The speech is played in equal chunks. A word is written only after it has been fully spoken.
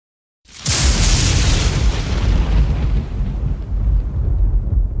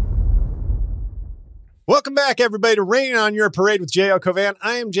Welcome back, everybody, to Rain on Your Parade with J.O. Covan.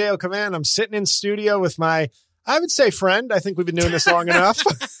 I am J.O. Covan. I'm sitting in studio with my, I would say, friend. I think we've been doing this long enough.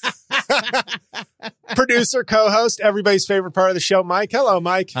 Producer, co-host, everybody's favorite part of the show, Mike. Hello,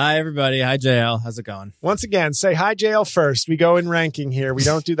 Mike. Hi, everybody. Hi, JL. How's it going? Once again, say hi, JL first. We go in ranking here. We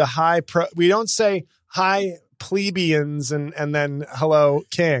don't do the we don't say hi, plebeians, and then hello,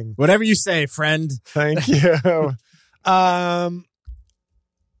 king. Whatever you say, friend. Thank you. On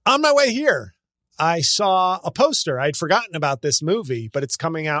my way here, I saw a poster. I'd forgotten about this movie, but it's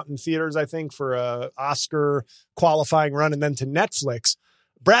coming out in theaters, I think, for a Oscar qualifying run and then to Netflix.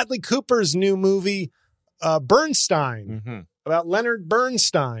 Bradley Cooper's new movie, Bernstein, about Leonard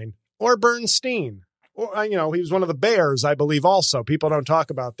Bernstein or Bernstein. Or, he was one of the bears, I believe, also. People don't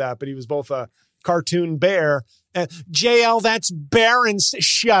talk about that, but he was both a cartoon bear. And JL, that's Bernstein.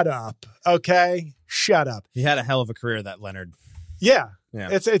 Shut up. Okay? Shut up. He had a hell of a career, that Leonard. Yeah.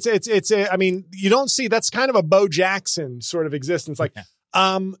 I mean, you don't see, that's kind of a Bo Jackson sort of existence. Like,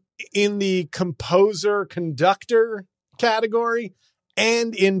 in the composer conductor category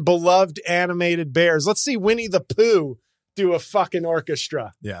and in beloved animated bears. Let's see Winnie the Pooh do a fucking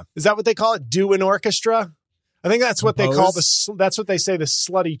orchestra. Yeah. Is that what they call it? Do an orchestra? I think that's what they call that's what they say the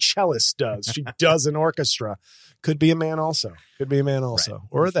slutty cellist does. She does an orchestra. Could be a man also. Right.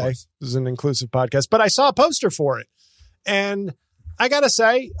 Or they. This is an inclusive podcast. But I saw a poster for it. And I got to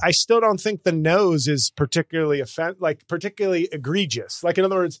say, I still don't think the nose is particularly particularly egregious. Like, in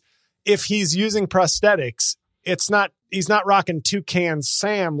other words, if he's using prosthetics, he's not rocking Toucan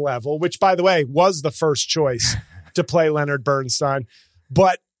Sam level, which, by the way, was the first choice to play Leonard Bernstein.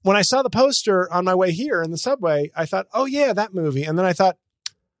 But when I saw the poster on my way here in the subway, I thought, oh, yeah, that movie. And then I thought,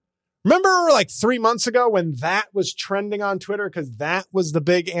 remember like 3 months ago when that was trending on Twitter because that was the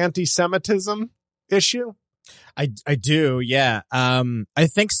big anti-Semitism issue? I do, yeah. I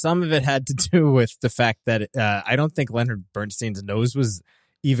think some of it had to do with the fact that I don't think Leonard Bernstein's nose was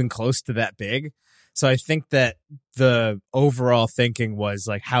even close to that big. So I think that the overall thinking was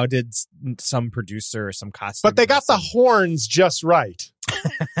like, how did some producer or some costume? But they got the horns just right.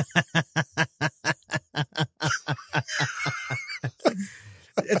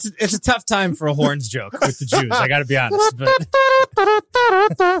 It's a tough time for a horns joke with the Jews. I got to be honest. But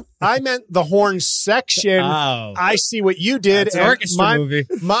I meant the horns section. Oh. I see what you did. It's an orchestra movie.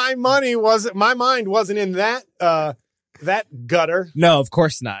 My mind wasn't in that gutter. No, of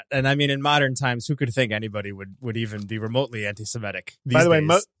course not. And I mean, in modern times, who could think anybody would even be remotely anti-Semitic these By the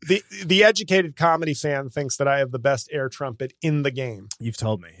days? way, the educated comedy fan thinks that I have the best air trumpet in the game. You've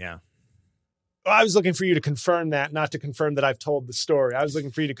told me, yeah. I was looking for you to confirm that, not to confirm that I've told the story. I was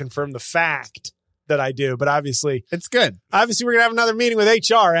looking for you to confirm the fact that I do, but obviously it's good. Obviously, we're gonna have another meeting with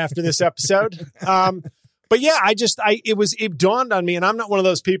HR after this episode. But yeah, it dawned on me, and I'm not one of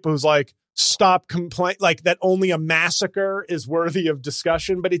those people who's like, stop complain, like that only a massacre is worthy of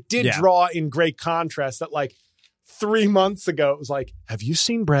discussion. But it did draw in great contrast that like 3 months ago, it was like, have you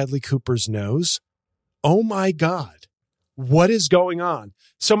seen Bradley Cooper's nose? Oh my God, what is going on?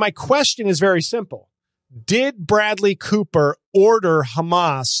 So my question is very simple. Did Bradley Cooper order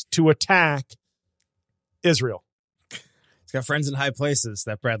Hamas to attack Israel? He's got friends in high places,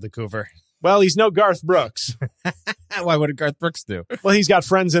 that Bradley Cooper. Well, he's no Garth Brooks. Why? What did Garth Brooks do? Well, he's got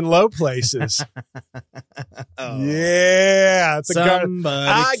friends in low places. Oh. Yeah. It's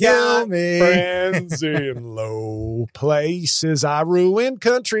Somebody kill me. Friends in low places. I ruin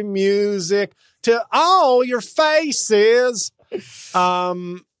country music to all your faces.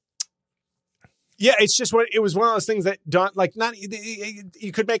 Yeah, it's just it was one of those things that don't like not.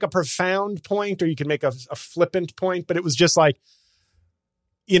 You could make a profound point or you could make a flippant point, but it was just like,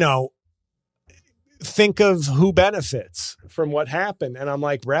 think of who benefits from what happened. And I'm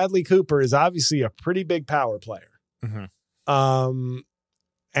like, Bradley Cooper is obviously a pretty big power player. Mm-hmm.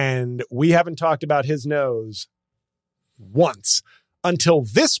 And we haven't talked about his nose once until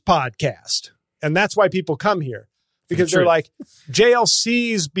this podcast. And that's why people come here. Because they're like,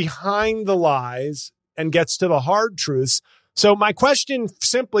 JLC's behind the lies and gets to the hard truths. So my question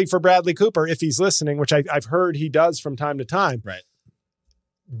simply for Bradley Cooper, if he's listening, which I've heard he does from time to time. Right.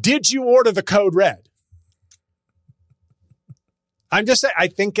 Did you order the code red? I'm just saying, I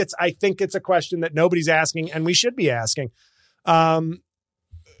think it's a question that nobody's asking and we should be asking. Red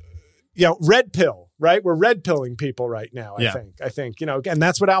pill, right? We're red pilling people right now. I think, and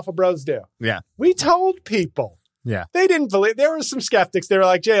that's what Alpha Bros do. Yeah. We told people. Yeah. They didn't believe. There were some skeptics. They were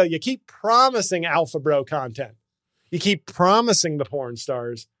like, JL, you keep promising Alpha Bro content. You keep promising the porn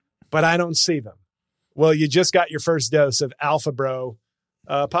stars, but I don't see them. Well, you just got your first dose of Alpha Bro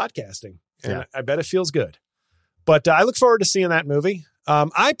podcasting. And I bet it feels good. But I look forward to seeing that movie.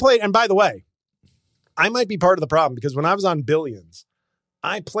 And by the way, I might be part of the problem because when I was on Billions,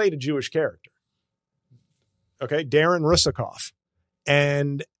 I played a Jewish character. Okay, Darren Russakoff,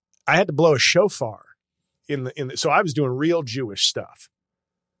 and I had to blow a shofar so I was doing real Jewish stuff.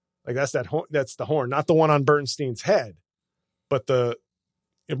 Like that's the horn, not the one on Bernstein's head, but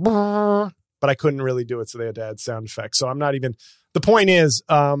but I couldn't really do it, so they had to add sound effects. So I'm not even. The point is,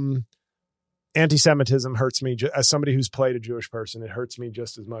 anti-Semitism hurts me. As somebody who's played a Jewish person, it hurts me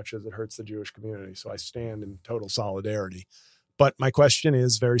just as much as it hurts the Jewish community. So I stand in total solidarity. But my question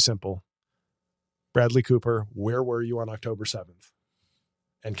is very simple. Bradley Cooper, where were you on October 7th?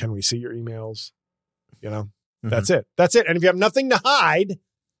 And can we see your emails? That's it. That's it. And if you have nothing to hide,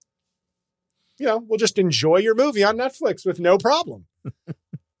 we'll just enjoy your movie on Netflix with no problem.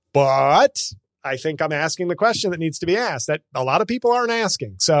 But I think I'm asking the question that needs to be asked that a lot of people aren't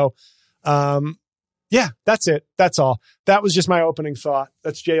asking. So, yeah, that's it. That's all. That was just my opening thought.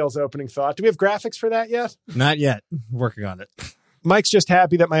 That's JL's opening thought. Do we have graphics for that yet? Not yet. Working on it. Mike's just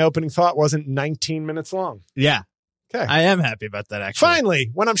happy that my opening thought wasn't 19 minutes long. Yeah. Okay. I am happy about that, actually. Finally,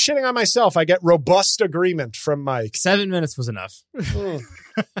 when I'm shitting on myself, I get robust agreement from Mike. 7 minutes was enough.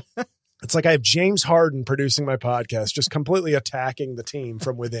 It's like I have James Harden producing my podcast, just completely attacking the team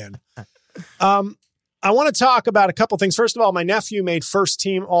from within. I want to talk about a couple things. First of all, my nephew made first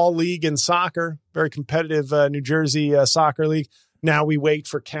team all-league in soccer, very competitive New Jersey soccer league. Now we wait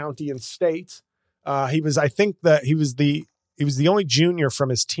for county and state. He was the only junior from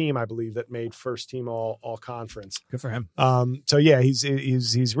his team, I believe, that made first team all conference. Good for him. So yeah,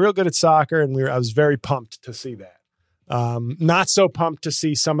 he's real good at soccer, and I was very pumped to see that. Not so pumped to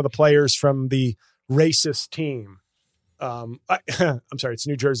see some of the players from the racist team. I'm sorry, it's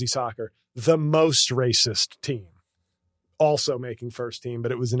New Jersey Soccer, the most racist team, also making first team,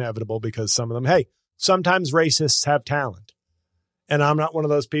 but it was inevitable because some of them, hey, sometimes racists have talent. And I'm not one of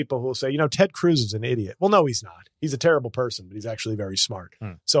those people who will say, Ted Cruz is an idiot. Well, no, he's not. He's a terrible person, but he's actually very smart.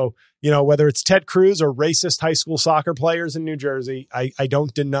 So, whether it's Ted Cruz or racist high school soccer players in New Jersey, I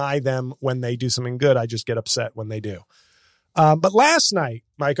don't deny them when they do something good. I just get upset when they do. But last night,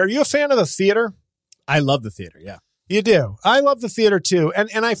 Mike, are you a fan of the theater? I love the theater, yeah. You do. I love the theater too.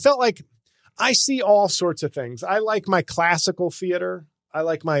 And I felt like I see all sorts of things. I like my classical theater. I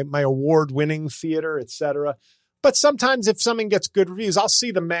like my award-winning theater, etc. But sometimes if something gets good reviews, I'll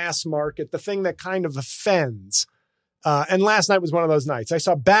see the mass market, the thing that kind of offends. And last night was one of those nights. I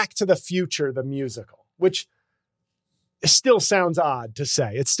saw Back to the Future, the musical, which still sounds odd to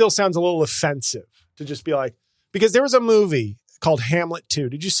say. It still sounds a little offensive to just be like, because there was a movie called Hamlet 2.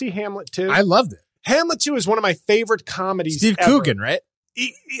 Did you see Hamlet 2? I loved it. Hamlet 2 is one of my favorite comedies Steve ever. Coogan, right?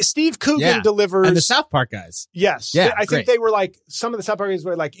 Steve Coogan delivers. And the South Park guys. Yes. Yeah, I think they were like, some of the South Park guys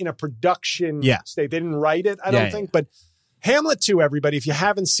were like in a production state. They didn't write it, I don't think. But Hamlet 2, everybody, if you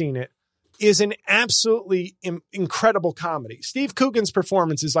haven't seen it, is an absolutely incredible comedy. Steve Coogan's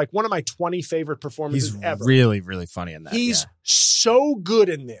performance is like one of my 20 favorite performances ever. He's really, really funny in that. He's so good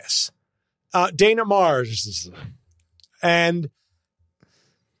in this. Dana Mars. And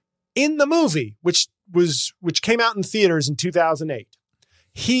in the movie, which came out in theaters in 2008,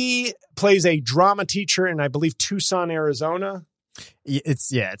 he plays a drama teacher in, I believe, Tucson, Arizona. It's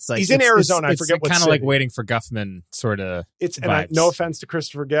like he's in Arizona. I forget what kind of city. like Waiting for Guffman sort of. No offense to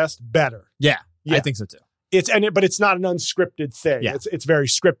Christopher Guest, better. Yeah, I think so too. But it's not an unscripted thing. Yeah. It's very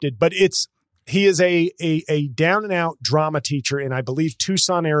scripted. But he is a down and out drama teacher in, I believe,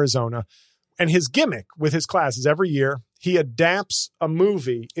 Tucson, Arizona, and his gimmick with his classes every year, he adapts a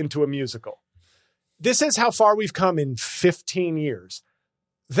movie into a musical. This is how far we've come in 15 years.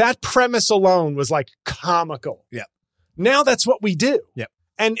 That premise alone was like comical. Yeah. Now that's what we do. Yeah.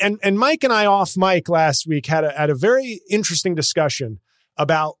 And Mike and I off mic last week had a very interesting discussion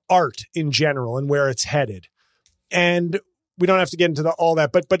about art in general and where it's headed. And we don't have to get into all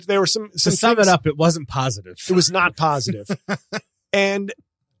that, but there were some to sum it up, it wasn't positive. It was not positive. And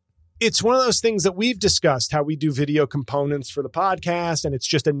it's one of those things that we've discussed, how we do video components for the podcast, and it's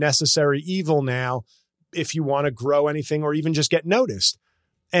just a necessary evil now if you want to grow anything or even just get noticed.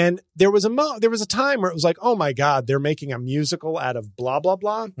 And there was a time where it was like, oh my God, they're making a musical out of blah, blah,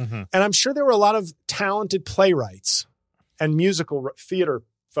 blah. Mm-hmm. And I'm sure there were a lot of talented playwrights and musical theater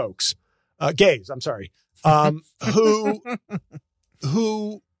folks, gays, I'm sorry,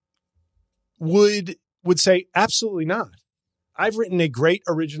 who would say, absolutely not. I've written a great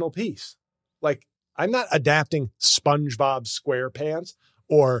original piece. Like, I'm not adapting SpongeBob SquarePants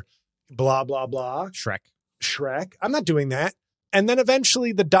or blah, blah, blah. Shrek. I'm not doing that. And then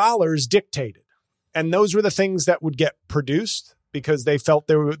eventually the dollars dictated. And those were the things that would get produced because they felt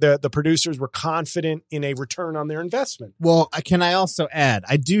the producers were confident in a return on their investment. Well, can I also add,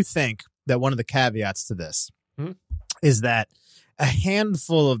 I do think that one of the caveats to this Hmm? is that a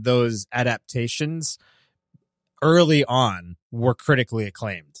handful of those adaptations early on were critically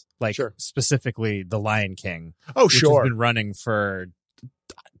acclaimed. Like Sure. specifically The Lion King. Oh, which sure. has been running for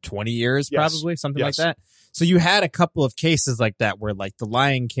 20 years, Yes. probably, something like Yes. that. So you had a couple of cases like that where, like, The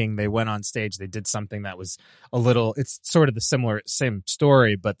Lion King, they went on stage, they did something that was a little, it's sort of the same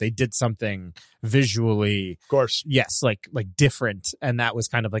story, but they did something visually, Of course. yes, like different. And that was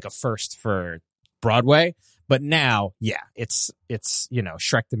kind of like a first for Broadway. But now, yeah, it's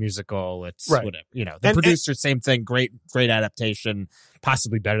Shrek the Musical. It's Right. whatever, the producer, same thing. Great adaptation,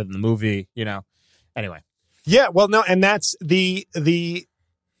 possibly better than the movie, Anyway. Yeah, well, no, and that's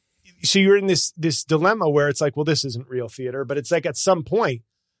so you're in this dilemma where it's like, well, this isn't real theater, but it's like at some point,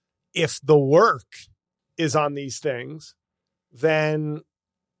 if the work is on these things, then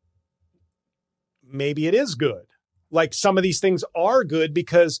maybe it is good. Like some of these things are good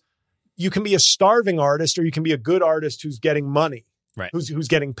because you can be a starving artist or you can be a good artist who's getting money, right? Who's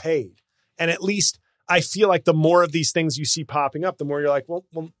getting paid. And at least I feel like the more of these things you see popping up, the more you're like, well,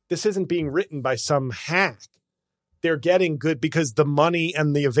 this isn't being written by some hack. They're getting good because the money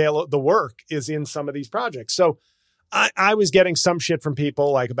and the work is in some of these projects. So I was getting some shit from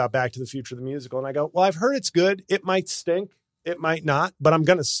people like about Back to the Future, the musical. And I go, well, I've heard it's good. It might stink. It might not, but I'm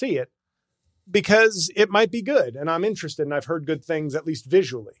going to see it because it might be good. And I'm interested and I've heard good things, at least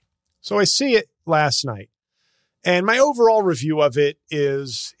visually. So I see it last night. And my overall review of it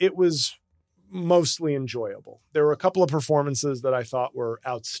is it was mostly enjoyable. There were a couple of performances that I thought were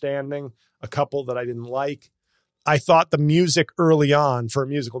outstanding, a couple that I didn't like. I thought the music early on for a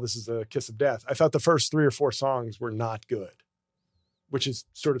musical, this is A Kiss of Death, I thought the first 3 or 4 songs were not good, which is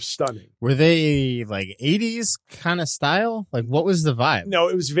sort of stunning. Were they like 80s kind of style? Like what was the vibe? No,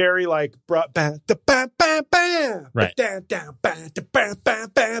 it was very like, right.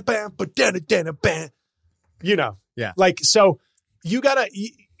 Yeah. Like, so you gotta,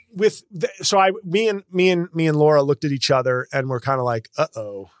 me and Laura looked at each other and we're kind of like,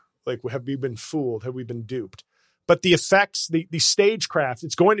 uh-oh, like, have we been fooled? Have we been duped? But the effects, the stagecraft,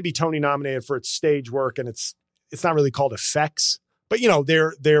 it's going to be Tony nominated for its stage work, and it's not really called effects, but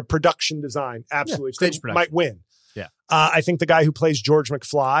their production design absolutely might win. Yeah, I think the guy who plays George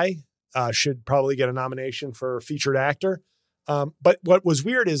McFly should probably get a nomination for featured actor. But what was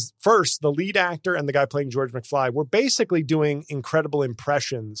weird is first the lead actor and the guy playing George McFly were basically doing incredible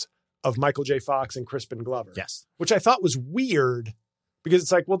impressions of Michael J. Fox and Crispin Glover. Yes, which I thought was weird. Because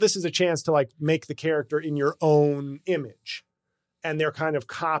it's like, well, this is a chance to like make the character in your own image. And they're kind of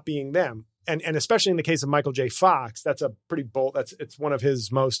copying them. And especially in the case of Michael J. Fox, that's a pretty bold, it's one of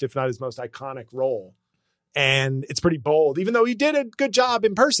his most, if not his most iconic role. And it's pretty bold, even though he did a good job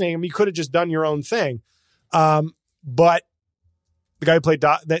impersonating him. You could have just done your own thing. But the guy who played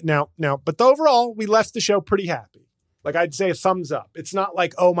but overall, we left the show pretty happy. Like I'd say a thumbs up. It's not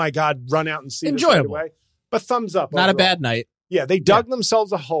like, oh my God, run out and see enjoyable. This right away. But thumbs up. Not overall. A bad night. Yeah, they dug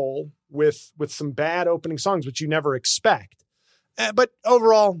themselves a hole with some bad opening songs, which you never expect. But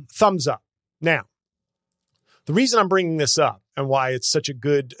overall, thumbs up. Now, the reason I'm bringing this up and why it's such a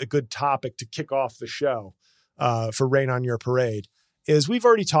good topic to kick off the show for Rain on Your Parade is we've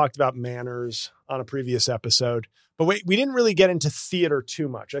already talked about manners on a previous episode, but we didn't really get into theater too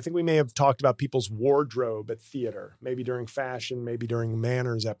much. I think we may have talked about people's wardrobe at theater, maybe during fashion, maybe during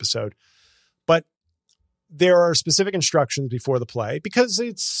manners episode. But there are specific instructions before the play because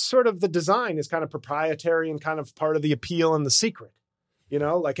it's sort of the design is kind of proprietary and kind of part of the appeal and the secret,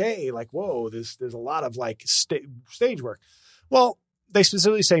 like, hey, like, whoa, there's a lot of like stage work. Well, they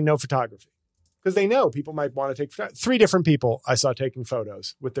specifically say no photography because they know people might want to take 3 different people I saw taking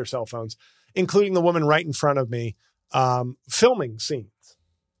photos with their cell phones, including the woman right in front of me, filming scenes,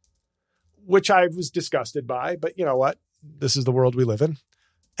 which I was disgusted by, but you know what? This is the world we live in.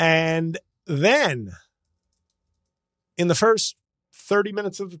 And then in the first 30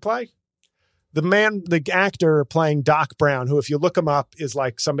 minutes of the play, the actor playing Doc Brown, who if you look him up is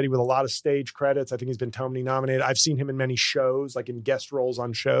like somebody with a lot of stage credits. I think he's been Tony nominated. I've seen him in many shows, like in guest roles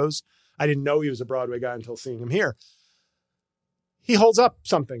on shows. I didn't know he was a Broadway guy until seeing him here. He holds up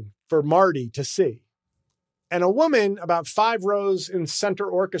something for Marty to see. And a woman about 5 rows in center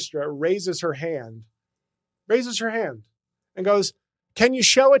orchestra raises her hand and goes, "Can you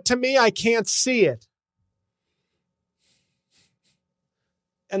show it to me? I can't see it."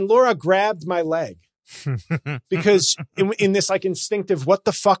 And Laura grabbed my leg because in this like instinctive, what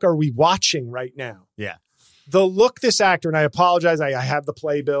the fuck are we watching right now? Yeah. The look this actor, and I apologize, I have the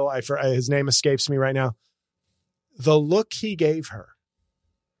playbill. His name escapes me right now. The look he gave her,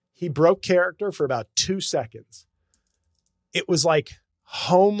 he broke character for about 2 seconds. It was like,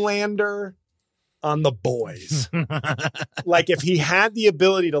 Homelander on The Boys. Like if he had the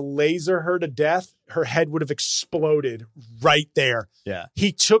ability to laser her to death, her head would have exploded right there. Yeah.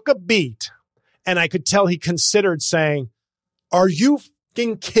 He took a beat and I could tell he considered saying, "Are you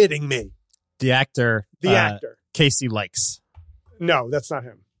fucking kidding me?" The actor. The actor. Casey Likes. No, that's not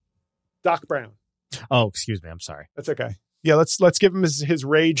him. Doc Brown. Oh, excuse me. I'm sorry. That's okay. Yeah, let's give him his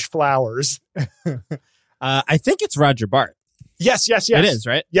rage flowers. I think it's Roger Bart. Yes. It is,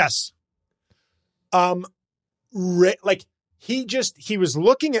 right? Yes. Like he was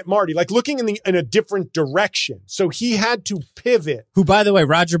looking at Marty, like looking in a different direction. So he had to pivot. Who, by the way,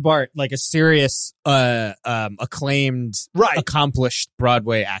 Roger Bart, like a serious, acclaimed, right, accomplished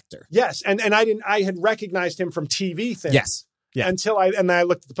Broadway actor. Yes, and I had recognized him from TV things. Yes, yeah. Until I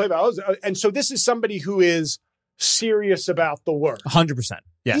looked at the playback. And so this is somebody who is serious about the work. 100%.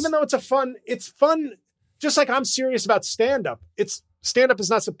 Yes. Even though it's fun. Just like I'm serious about stand-up. Stand-up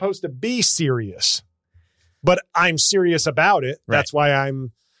is not supposed to be serious, but I'm serious about it. Right. That's why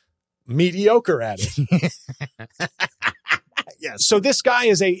I'm mediocre at it. Yes. So this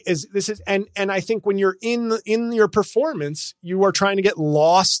guy and I think when you're in your performance, you are trying to get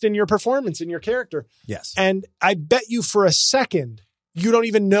lost in your performance, in your character. Yes. And I bet you for a second, you don't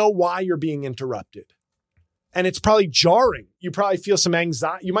even know why you're being interrupted. And it's probably jarring. You probably feel some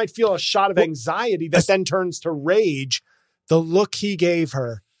anxiety. You might feel a shot of anxiety that then turns to rage. The look he gave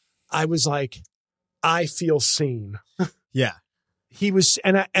her, I was like, I feel seen. Yeah. He was,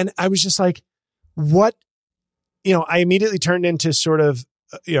 and I was just like, what? I immediately turned into sort of,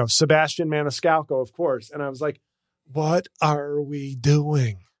 Sebastian Maniscalco, of course. And I was like, what are we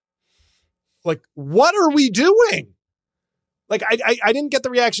doing? Like, what are we doing? Like, I didn't get the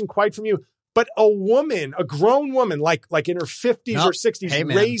reaction quite from you. But a grown woman, like in her 50s or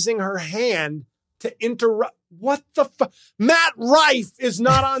 60s, raising her hand to interrupt. What the fuck? Matt Rife is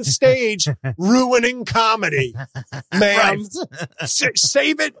not on stage ruining comedy, ma'am.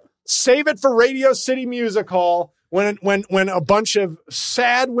 Save it for Radio City Music Hall when a bunch of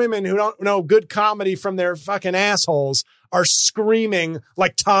sad women who don't know good comedy from their fucking assholes are screaming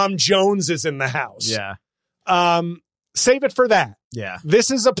like Tom Jones is in the house. Yeah. Save it for that. Yeah.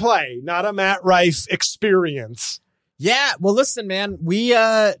 This is a play, not a Matt Rife experience. Yeah. Well, listen, man, we,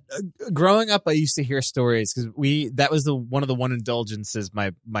 growing up, I used to hear stories because that was one of the indulgences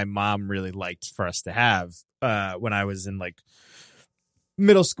my mom really liked for us to have, when I was in like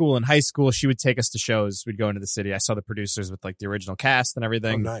middle school and high school. She would take us to shows. We'd go into the city. I saw the producers with like the original cast and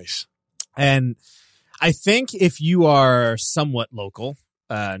everything. Oh, nice. And I think if you are somewhat local,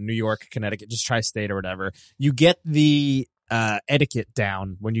 New York, Connecticut, just tri-state or whatever, you get the etiquette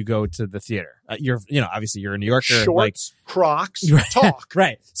down when you go to the theater. Obviously you're a New Yorker. Shorts, Crocs, talk.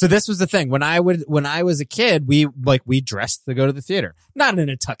 Right. So this was the thing. When I was a kid, we dressed to go to the theater. Not in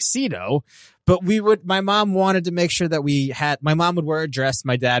a tuxedo, but my mom wanted to make sure that my mom would wear a dress.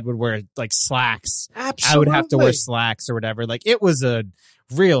 My dad would wear like slacks. Absolutely. I would have to wear slacks or whatever. Like it was a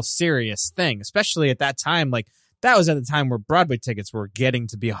real serious thing, especially at that time. Like, that was at the time where Broadway tickets were getting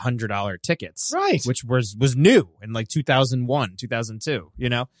to be $100 tickets. Right. Which was new in like 2001, 2002,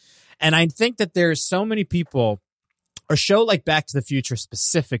 And I think that there's so many people, a show like Back to the Future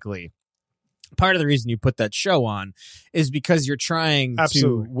specifically, part of the reason you put that show on is because you're trying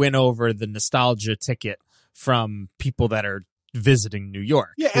to win over the nostalgia ticket from people that are visiting New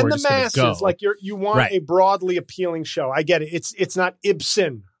York. Yeah, and the masses. Like you want a broadly appealing show. I get it. It's not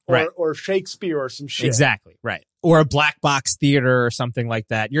Ibsen or Shakespeare or some shit. Exactly. Right. Or a black box theater or something like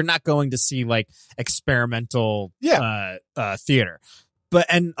that. You're not going to see like experimental theater.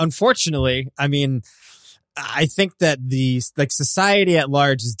 And unfortunately, I mean, I think that the society at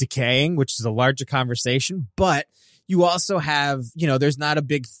large is decaying, which is a larger conversation, but you also have, there's not a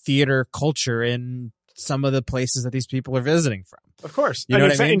big theater culture in some of the places that these people are visiting from. Of course. You know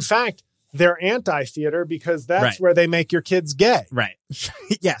what I mean? In fact, they're anti-theater because that's where they make your kids gay. Right.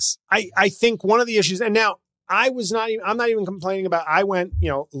 Yes. I think one of the issues, and now I'm not even complaining about, I went,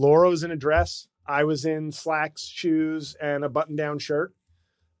 Laura was in a dress. I was in slacks, shoes, and a button-down shirt.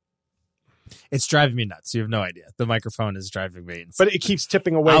 It's driving me nuts. You have no idea. The microphone is driving me insane. But it keeps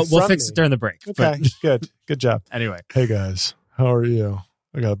tipping away from We'll fix it during the break. Okay, good. Good job. Anyway. Hey, guys. How are you?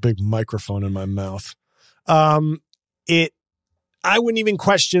 I got a big microphone in my mouth. I wouldn't even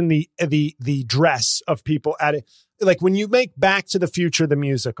question the dress of people at it. Like when you make Back to the Future the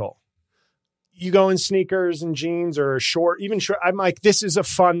musical, you go in sneakers and jeans or short. I'm like, this is a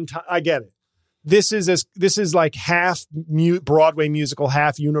fun time. I get it. This is like half Broadway musical,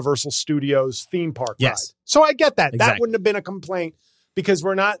 half Universal Studios theme park ride. So I get that. Exactly. That wouldn't have been a complaint because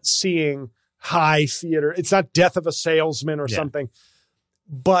we're not seeing high theater. It's not Death of a Salesman or something.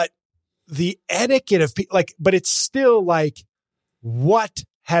 but the etiquette of like, but it's still like, what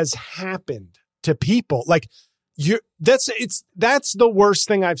has happened to people? Like that's the worst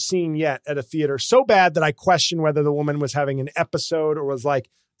thing I've seen yet at a theater. So bad that I question whether the woman was having an episode or was like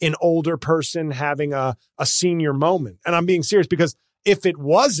an older person having a senior moment. And I'm being serious, because if it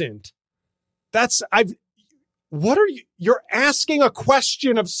wasn't, you're asking a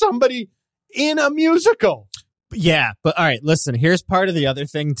question of somebody in a musical. Yeah. But all right, listen, here's part of the other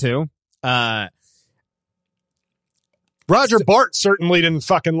thing too. Roger Bart certainly didn't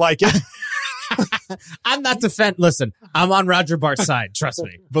fucking like it. I'm not listen, I'm on Roger Bart's side. Trust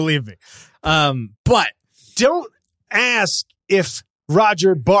me. Believe me. But don't ask if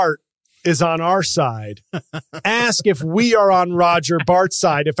Roger Bart is on our side. Ask if we are on Roger Bart's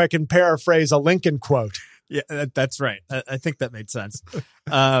side, if I can paraphrase a Lincoln quote. Yeah, that's right. I think that made sense.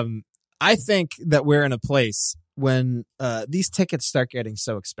 I think that we're in a place when these tickets start getting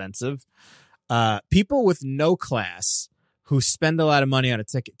so expensive. People with no class who spend a lot of money on a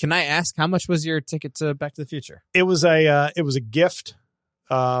ticket. Can I ask, how much was your ticket to Back to the Future? It was a gift.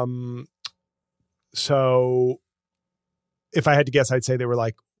 So if I had to guess, I'd say they were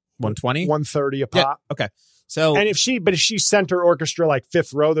like $120, $130 a pop. Yeah, okay. So, and if she sent her orchestra like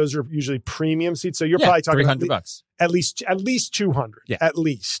fifth row, those are usually premium seats. So you're probably talking $300. At least 200. Yeah. At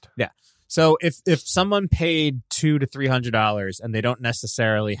least. Yeah. So if someone paid $200 to $300 and they don't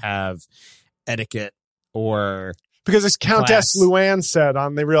necessarily have etiquette or, because as Countess Luann said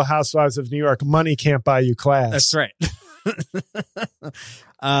on The Real Housewives of New York, money can't buy you class. That's right.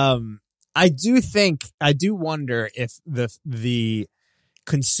 I do wonder if the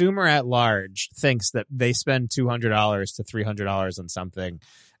consumer at large thinks that they spend $200 to $300 on something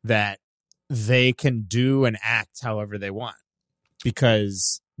that they can do and act however they want,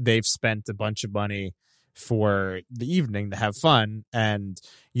 because they've spent a bunch of money for the evening to have fun, and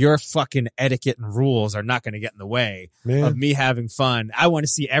your fucking etiquette and rules are not going to get in the way of me having fun. I want to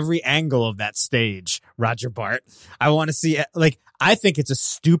see every angle of that stage, Roger Bart. I want to see, like, I think it's a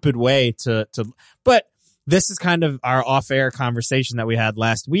stupid way to, but this is kind of our off-air conversation that we had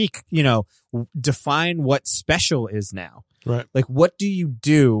last week. You know, define what special is now. Right. Like, what do you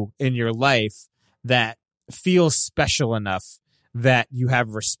do in your life that feels special enough that you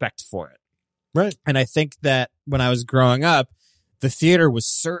have respect for it? Right. And I think that when I was growing up, the theater was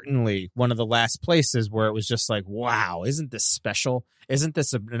certainly one of the last places where it was just like, wow, isn't this special? Isn't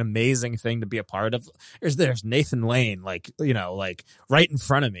this an amazing thing to be a part of? There's Nathan Lane, like, you know, like right in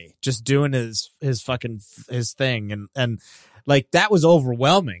front of me, just doing his thing. And like, that was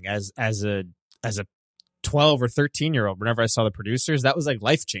overwhelming as a 12 or 13-year-old. Whenever I saw the producers, that was like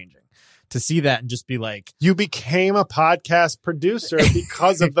life changing. To see that and just be like, you became a podcast producer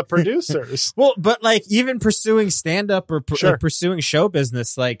because of the producers. Well, but like, even pursuing stand-up or pursuing show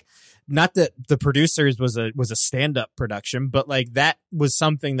business, like, not that the producers was a stand-up production, but like, that was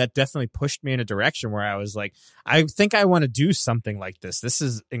something that definitely pushed me in a direction where I was like, I think I want to do something like this. This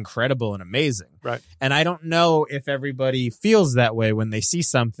is incredible and amazing. Right. And I don't know if everybody feels that way when they see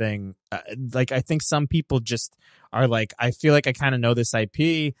something. Like, I think some people just are like, I feel like I kind of know this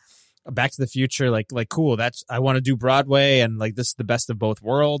IP. Back to the Future, like cool. I want to do Broadway, and like, this is the best of both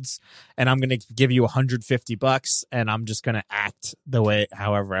worlds. And I'm going to give you $150, and I'm just going to act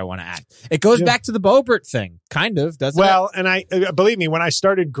however I want to act. It goes back to the Boebert thing, kind of, doesn't it? Well, and I believe me, when I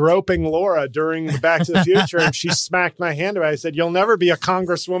started groping Laura during the Back to the Future, and she smacked my hand away, I said, "You'll never be a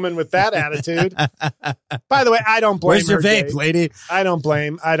congresswoman with that attitude." By the way, I don't blame. Where's your her, vape, Dave. lady? I don't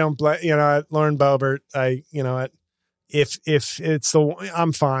blame. You know, Lauren Boebert. If it's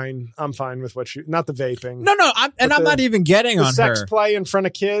I'm fine with what not the vaping. No, I'm not even getting on sex her. Play in front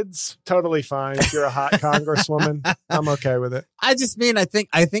of kids, totally fine. If you're a hot congresswoman, I'm okay with it. I just mean, I think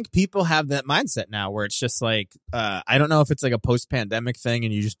people have that mindset now where it's just like, I don't know if it's like a post-pandemic thing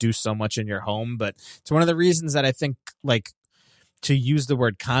and you just do so much in your home, but it's one of the reasons that I think, like, to use the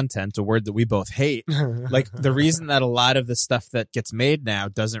word content, a word that we both hate, like, the reason that a lot of the stuff that gets made now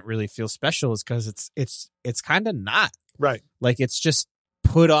doesn't really feel special is because it's kind of not. Right. Like, it's just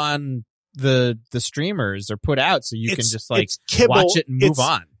put on the streamers or put out so you can just like watch it and move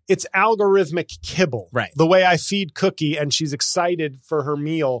on. It's algorithmic kibble. Right. The way I feed Cookie and she's excited for her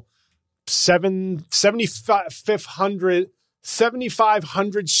meal,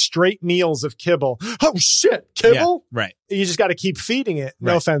 7,500 straight meals of kibble. Oh shit, kibble? Yeah, right. You just got to keep feeding it.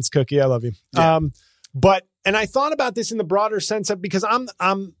 No right. offense, Cookie, I love you. Yeah. And I thought about this in the broader sense of, because I'm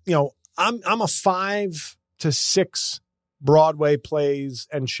a 5 to 6 Broadway plays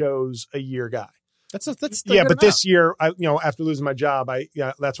and shows a year guy. That's but this year, after losing my job,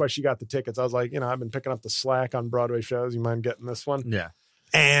 that's why she got the tickets. I was like, I've been picking up the slack on Broadway shows. You mind getting this one? Yeah.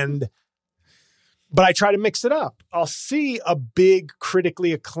 But I try to mix it up. I'll see a big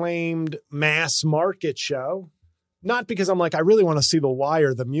critically acclaimed mass market show, not because I'm like, I really want to see The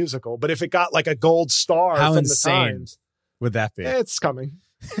Wire, the musical, but if it got like a gold star How from insane the Times, would that be? it's coming.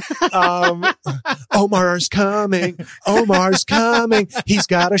 Omar's coming. Omar's coming. He's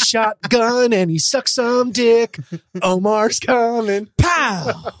got a shotgun and he sucks some dick. Omar's coming.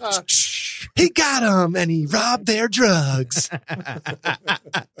 Pow! He got him and he robbed their drugs.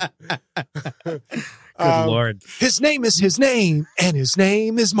 Good Lord. His name is his name, and his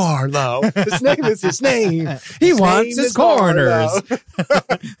name is Marlowe. His name is his name. He wants his corners.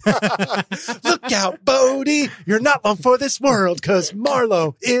 Look out, Bodie. You're not long for this world because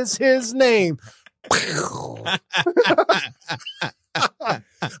Marlowe is his name.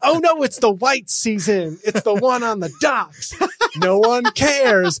 Oh no, it's the white season. It's the one on the docks. No one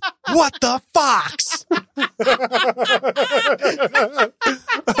cares. What the fox?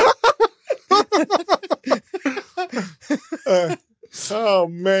 Oh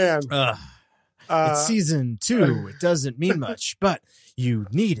man. It's season 2. It doesn't mean much, but you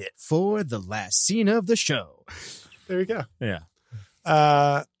need it for the last scene of the show. There you go. Yeah.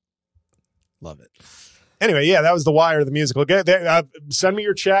 Love it. Anyway, yeah, that was The Wire, the musical. Send me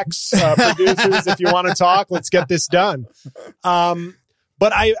your checks, producers, if you want to talk. Let's get this done.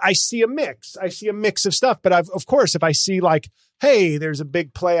 But I see a mix. I see a mix of stuff. But of course, if I see like, hey, there's a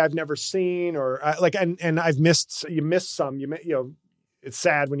big play I've never seen, or and I've missed. You missed some. It's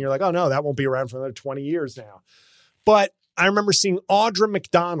sad when you're like, oh no, that won't be around for another 20 years now. But I remember seeing Audra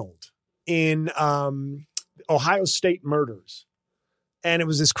McDonald in Ohio State Murders, and it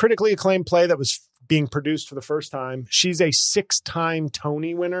was this critically acclaimed play that was being produced for the first time. She's a 6-time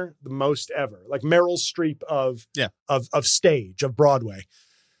Tony winner, the most ever, like Meryl Streep of stage, of Broadway.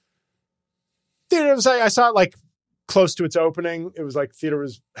 Theater I saw it like close to its opening. It was like theater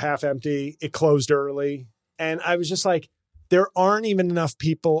was half empty. It closed early. And I was just like, there aren't even enough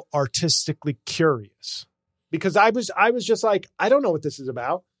people artistically curious, because I was just like, I don't know what this is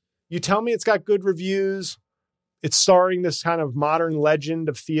about. You tell me it's got good reviews. It's starring this kind of modern legend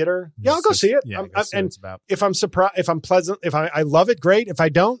of theater. Yeah, I'll go see it. Yeah, and if I'm surprised, if I'm pleasant, if I love it, great. If I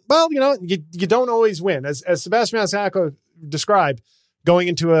don't, well, you don't always win. As Sebastian Maniscalco described, going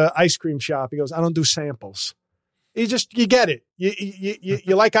into an ice cream shop, he goes, I don't do samples. You get it.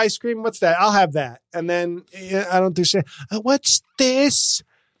 You like ice cream? What's that? I'll have that. And then I don't do samples. What's this?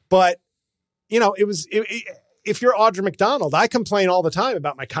 But, if you're Audra McDonald, I complain all the time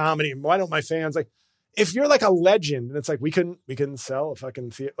about my comedy. And why don't my fans like, if you're like a legend and it's like, we couldn't sell a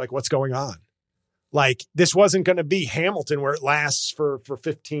fucking theater, like what's going on? Like this wasn't going to be Hamilton where it lasts for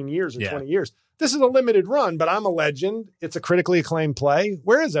 15 years or 20 years. This is a limited run, but I'm a legend. It's a critically acclaimed play.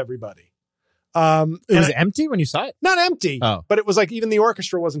 Where is everybody? It was empty when you saw it? Not empty, but it was like even the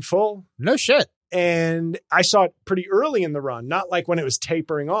orchestra wasn't full. No shit. And I saw it pretty early in the run, not like when it was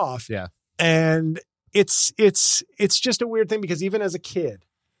tapering off. Yeah. And it's just a weird thing because even as a kid,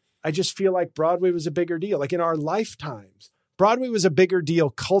 I just feel like Broadway was a bigger deal. Like in our lifetimes, Broadway was a bigger deal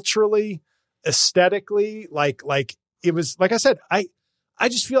culturally, aesthetically. Like it was, like I said, I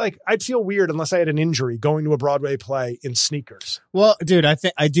just feel like I'd feel weird unless I had an injury going to a Broadway play in sneakers. Well, dude,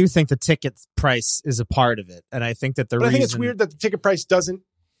 I do think the ticket price is a part of it. And I think that I think it's weird that the ticket price doesn't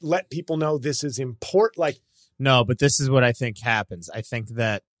let people know this is important. Like, no, but this is what I think happens. I think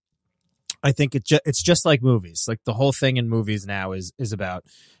it's just like movies. Like the whole thing in movies now is about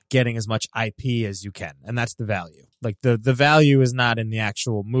getting as much IP as you can. And that's the value. Like the value is not in the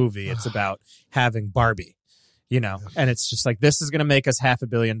actual movie. It's about having Barbie, and it's just like, this is going to make us $500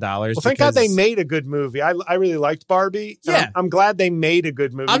 million. Well, thank God they made a good movie. I really liked Barbie. Yeah. I'm glad they made a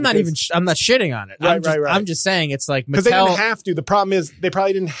good movie. I'm not shitting on it. Right. I'm just saying it's like Mattel. Because they didn't have to. The problem is they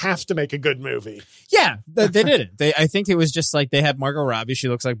probably didn't have to make a good movie. Yeah, they didn't. I think it was just like they had Margot Robbie. She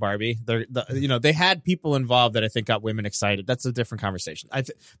looks like Barbie. They had people involved that I think got women excited. That's a different conversation.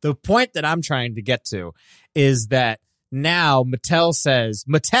 The point that I'm trying to get to is that now Mattel says,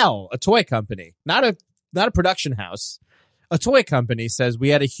 a toy company, not a production house, a toy company says, we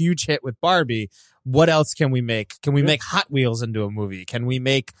had a huge hit with Barbie. What else can we make? Can we make Hot Wheels into a movie? Can we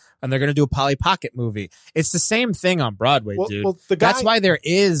make, and they're going to do a Polly Pocket movie. It's the same thing on Broadway, dude. Well, that's why there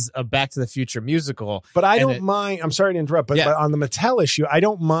is a Back to the Future musical. But I don't mind. I'm sorry to interrupt, but on the Mattel issue, I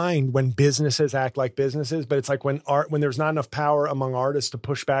don't mind when businesses act like businesses, but it's like when there's not enough power among artists to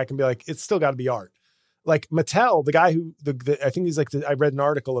push back and be like, it's still got to be art. Like Mattel, the guy who, I think he's like, I read an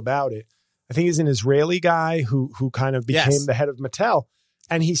article about it. I think he's an Israeli guy who kind of became the head of Mattel.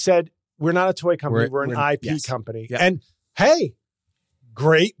 And he said, we're not a toy company. We're an IP company. Yeah. And hey,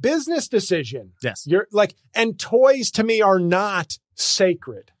 great business decision. Yes. You're like, and toys to me are not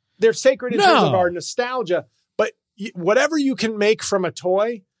sacred. They're sacred in terms of our nostalgia, but whatever you can make from a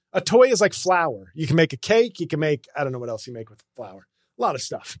toy is like flour. You can make a cake. You can make, I don't know what else you make with flour. A lot of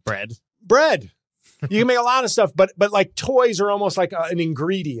stuff. Bread. You can make a lot of stuff, but like toys are almost like an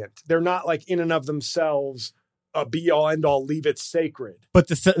ingredient. They're not like in and of themselves a be all end all, leave it sacred. But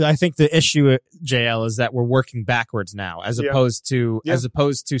I think the issue, JL, is that we're working backwards now, as opposed to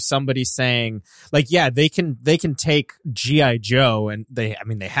somebody saying like, yeah, they can take G.I. Joe and they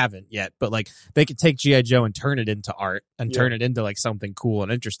haven't yet, but like they could take G.I. Joe and turn it into art and turn it into like something cool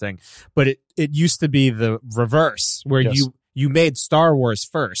and interesting. But it used to be the reverse where you made Star Wars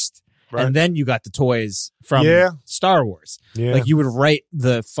first. Right. And then you got the toys from Star Wars. Yeah. Like you would write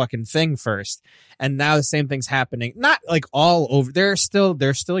the fucking thing first. And now the same thing's happening. Not like all over. There's still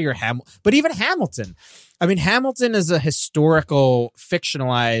your Hamilton. But even Hamilton. I mean, Hamilton is a historical,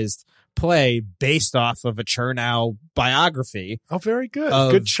 fictionalized play based off of a Chernow biography. Oh, very good.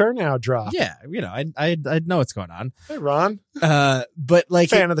 Good Chernow drop. Yeah. I know what's going on. Hey, Ron. But like.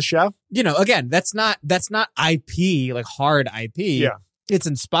 Fan of the show. Again, that's not IP, like hard IP. Yeah. It's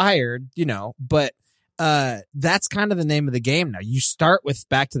inspired, but that's kind of the name of the game now. You start with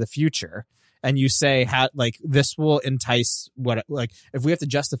Back to the Future and you say how like this will entice if we have to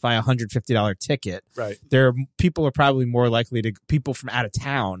justify $150 ticket, right? People from out of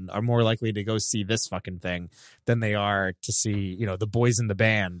town are more likely to go see this fucking thing than they are to see, the Boys in the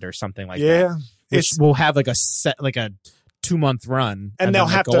Band or something like that. Which will have like a 2-month run. And they'll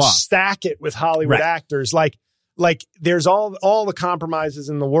have to stack it with Hollywood actors. Like there's all the compromises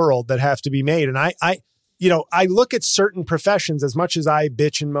in the world that have to be made. And I look at certain professions, as much as I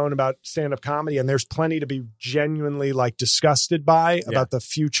bitch and moan about stand-up comedy, and there's plenty to be genuinely like disgusted by about the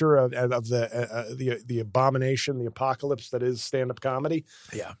future of the abomination, the apocalypse that is stand-up comedy.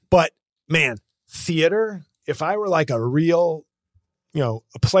 Yeah. But man, theater, if I were like a real, a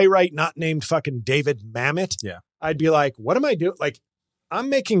playwright not named fucking David Mamet, I'd be like, what am I doing? Like, I'm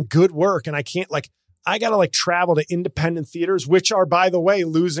making good work and I can't I got to travel to independent theaters, which are, by the way,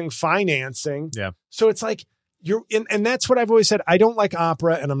 losing financing. Yeah. So it's like and that's what I've always said. I don't like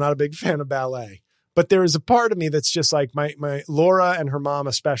opera and I'm not a big fan of ballet, but there is a part of me that's just like my Laura and her mom,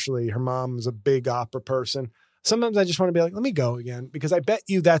 especially. Her mom is a big opera person. Sometimes I just want to be like, let me go again, because I bet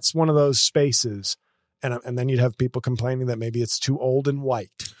you that's one of those spaces. And then you'd have people complaining that maybe it's too old and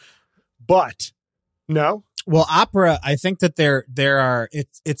white, but no. Well, opera, I think that there are,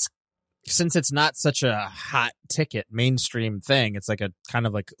 it's, since it's not such a hot ticket mainstream thing, it's like a kind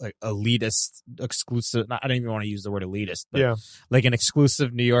of like elitist, exclusive. I don't even want to use the word elitist, but like an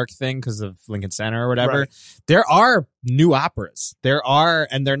exclusive New York thing because of Lincoln Center or whatever. Right. There are new operas.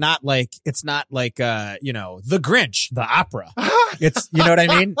 And they're not like, it's not like, The Grinch, the opera. It's, you know what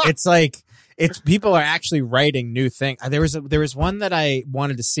I mean? It's like, people are actually writing new things. There was one that I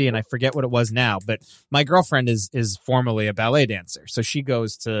wanted to see and I forget what it was now, but my girlfriend is formerly a ballet dancer. So she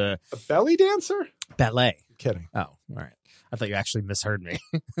goes to a belly dancer? Ballet. I'm kidding. Oh, all right. I thought you actually misheard me,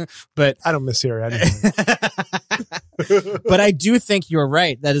 but I don't mishear anything. But I do think you're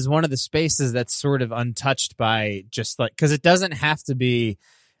right. That is one of the spaces that's sort of untouched by just like, cause it doesn't have to be,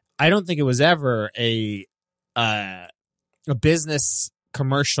 I don't think it was ever a business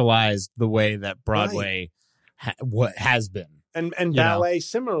commercialized the way that Broadway has been. And ballet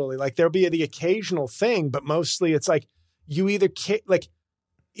similarly, like there'll be the occasional thing, but mostly it's like you either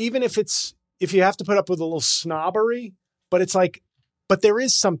even if you have to put up with a little snobbery, but it's like, but there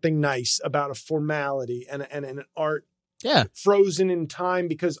is something nice about a formality and an art frozen in time,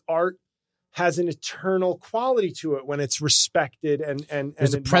 because art has an eternal quality to it when it's respected and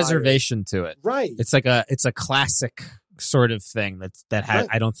there's a preservation to it. Right. It's a classic sort of thing that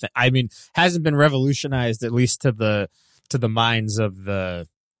hasn't been revolutionized, at least to the minds of the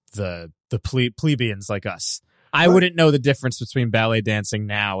plebeians like us. I wouldn't know the difference between ballet dancing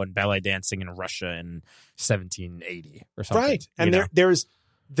now and ballet dancing in Russia in 1780 or something. Right. And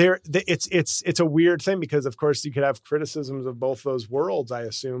it's a weird thing, because of course you could have criticisms of both those worlds, I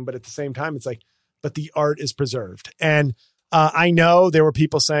assume, but at the same time it's like, but the art is preserved. And I know there were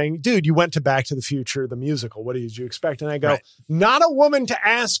people saying, dude, you went to Back to the Future, the musical. What did you expect? And I go, not a woman to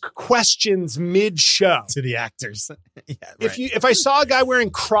ask questions mid-show. To the actors. If I saw a guy wearing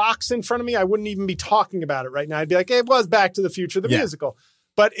Crocs in front of me, I wouldn't even be talking about it right now. I'd be like, hey, it was Back to the Future, the musical.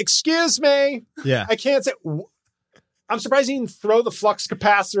 But excuse me. Yeah. I can't say. I'm surprised he didn't throw the flux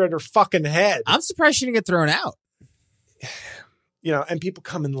capacitor at her fucking head. I'm surprised she didn't get thrown out. And people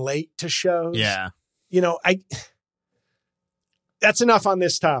coming late to shows. Yeah. That's enough on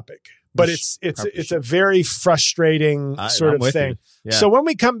this topic. But it's a very frustrating sort of thing. Yeah. So when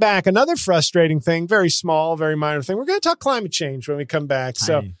we come back, another frustrating thing, very small, very minor thing. We're going to talk climate change when we come back.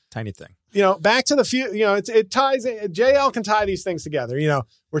 Tiny thing. Back to the future. It ties. JL can tie these things together.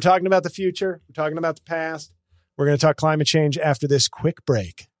 We're talking about the future. We're talking about the past. We're going to talk climate change after this quick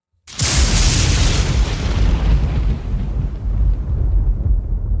break.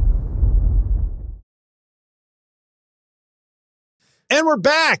 And we're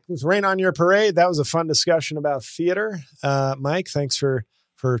back with Rain on Your Parade. That was a fun discussion about theater. Mike, thanks for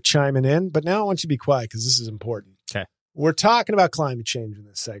chiming in. But now I want you to be quiet because this is important. Okay. We're talking about climate change in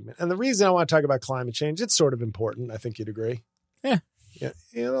this segment. And the reason I want to talk about climate change, it's sort of important. I think you'd agree. Yeah.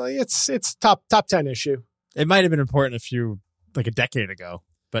 It's top 10 issue. It might have been important a decade ago,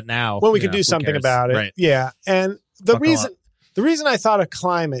 but now. Well, we could do something about it. Right. Yeah. And the reason I thought of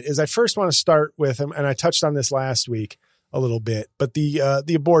climate is I first want to start with, and I touched on this last week a little bit, but the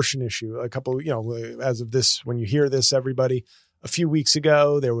abortion issue, as of this, when you hear this, everybody, a few weeks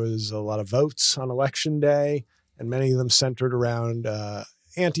ago, there was a lot of votes on election day, and many of them centered around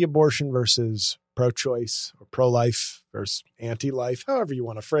anti-abortion versus pro-choice, or pro-life versus anti-life, however you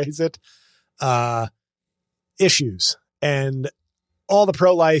want to phrase it, issues. And all the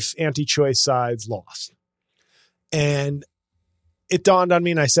pro-life, anti-choice sides lost. And it dawned on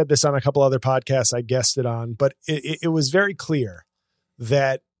me, and I said this on a couple other podcasts I guessed it on, but it was very clear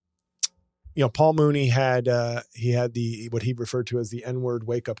that, Paul Mooney had what he referred to as the N-word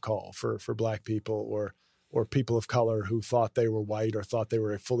wake-up call for Black people or people of color who thought they were white or thought they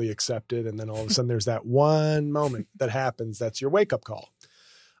were fully accepted. And then all of a sudden there's that one moment that happens. That's your wake-up call.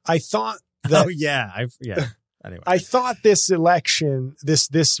 I thought that. Oh, yeah. Anyway. I thought this election,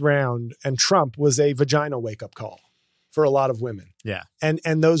 this round, and Trump was a vagina wake-up call for a lot of women. Yeah. And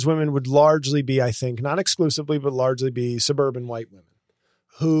those women would largely be, I think, not exclusively, but largely be suburban white women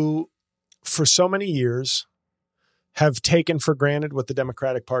who for so many years have taken for granted what the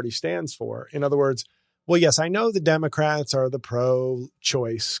Democratic Party stands for. In other words, well, yes, I know the Democrats are the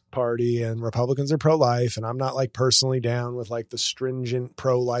pro-choice party and Republicans are pro-life, and I'm not personally down with the stringent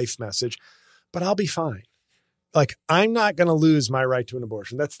pro-life message, but I'll be fine. I'm not going to lose my right to an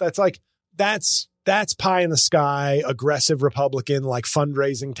abortion. That's pie in the sky, aggressive Republican,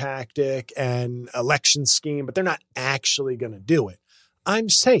 fundraising tactic and election scheme, but they're not actually going to do it. I'm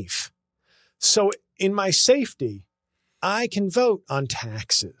safe. So in my safety, I can vote on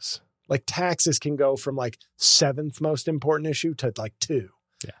taxes. Taxes can go from 7th most important issue to 2.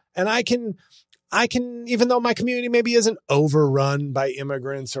 Yeah. And I can, even though my community maybe isn't overrun by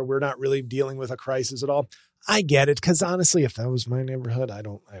immigrants or we're not really dealing with a crisis at all, I get it. Cause honestly, if that was my neighborhood, I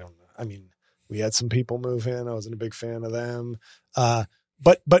don't know. I mean, we had some people move in. I wasn't a big fan of them.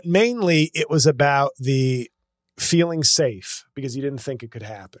 But mainly it was about the feeling safe because you didn't think it could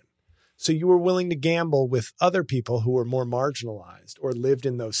happen. So you were willing to gamble with other people who were more marginalized or lived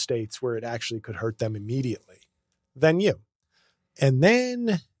in those states where it actually could hurt them immediately than you. And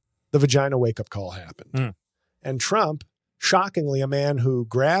then the vagina wake-up call happened. Mm. And Trump, shockingly, a man who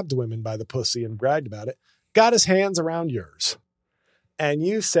grabbed women by the pussy and bragged about it, got his hands around yours. And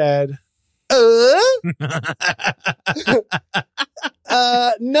you said,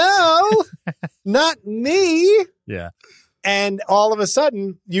 no, not me. Yeah. And all of a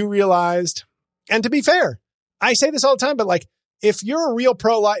sudden you realized, and to be fair, I say this all the time, but if you're a real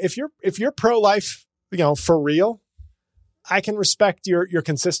pro-life, if you're pro-life, for real, I can respect your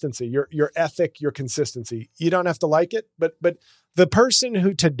consistency, your ethic, your consistency. You don't have to like it, but the person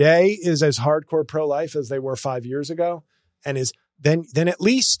who today is as hardcore pro-life as they were 5 years ago and is then at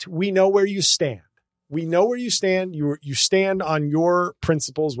least we know where you stand. We know where you stand. You stand on your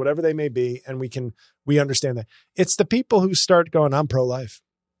principles, whatever they may be. And we understand that. It's the people who start going, I'm pro-life.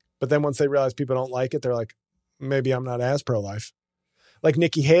 But then once they realize people don't like it, they're like, maybe I'm not as pro-life.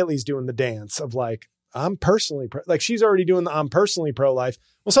 Nikki Haley's doing the dance of I'm personally she's already doing the I'm personally pro-life.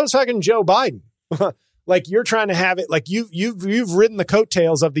 Well, so is fucking Joe Biden. You're trying to have it you've ridden the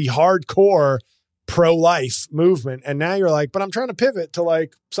coattails of the hardcore pro-life movement. And now you're but I'm trying to pivot to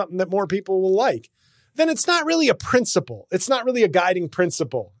something that more people will like. Then it's not really a principle. It's not really a guiding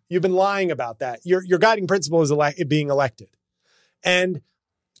principle. You've been lying about that. Your guiding principle is being elected. And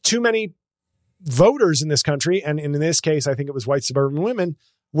too many voters in this country, and in this case, I think it was white suburban women,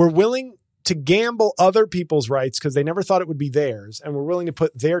 were willing to gamble other people's rights because they never thought it would be theirs, and were willing to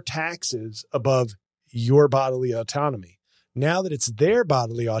put their taxes above your bodily autonomy. Now that it's their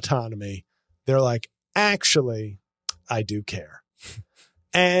bodily autonomy, they're actually, I do care.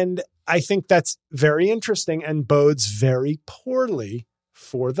 And I think that's very interesting and bodes very poorly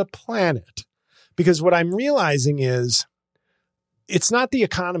for the planet. Because what I'm realizing is it's not the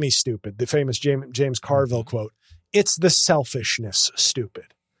economy stupid, the famous James Carville quote. It's the selfishness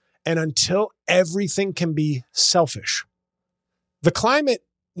stupid. And until everything can be selfish, the climate,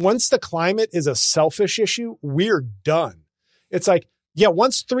 once the climate is a selfish issue, we're done. It's like, yeah,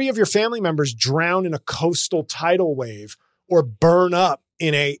 once 3 of your family members drown in a coastal tidal wave or burn up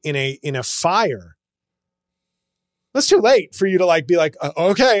in a fire, it's too late for you to like be like,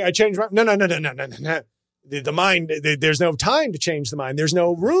 okay, I changed my, no. The mind, there's no time to change the mind. There's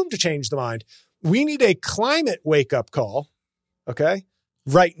no room to change the mind. We need a climate wake-up call, okay,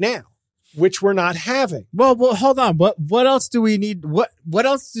 right now, which we're not having. Well, hold on. What else do we need? What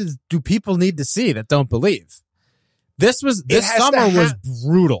else do people need to see that don't believe? This summer was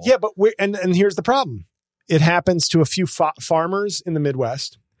brutal. Yeah, but and here's the problem. It happens to a few farmers in the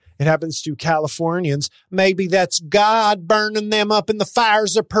Midwest. It happens to Californians. Maybe that's God burning them up in the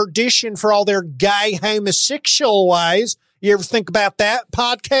fires of perdition for all their gay homosexual ways. You ever think about that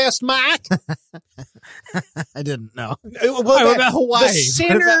podcast, Mike? I didn't know. What about Hawaii? The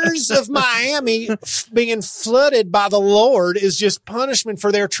sinners of Miami being flooded by the Lord is just punishment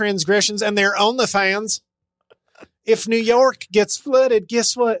for their transgressions and their OnlyFans. If New York gets flooded,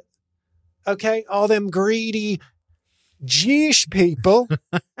 guess what? Okay, all them greedy Jewish people,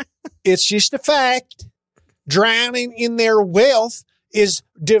 it's just a fact. Drowning in their wealth is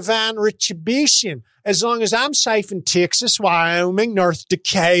divine retribution. As long as I'm safe in Texas, Wyoming, North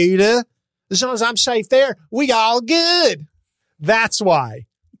Dakota, as long as I'm safe there, we all good. That's why.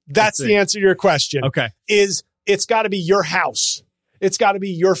 That's the answer to your question. Okay. It's got to be your house. It's got to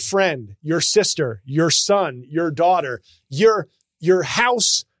be your friend, your sister, your son, your daughter. Your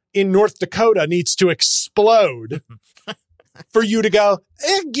house in North Dakota needs to explode for you to go,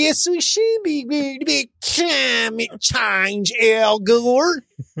 I guess we should be climate change, Al Gore.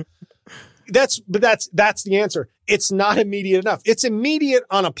 That's the answer. It's not immediate enough. It's immediate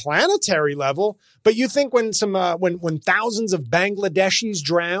on a planetary level, but you think when thousands of Bangladeshis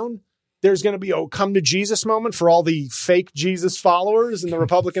drown, there's going to be a come to Jesus moment for all the fake Jesus followers in the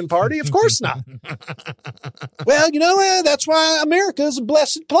Republican Party? Of course not. Well, that's why America is a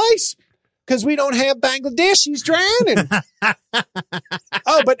blessed place, because we don't have Bangladeshis drowning.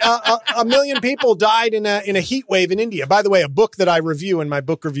 Oh, but 1 million people died in a heat wave in India. By the way, a book that I review in my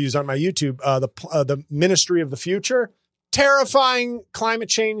book reviews on my YouTube, the Ministry of the Future, terrifying climate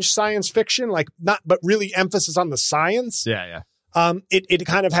change science fiction, but really emphasis on the science. Yeah. It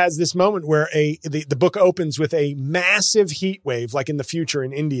kind of has this moment where the book opens with a massive heat wave, like in the future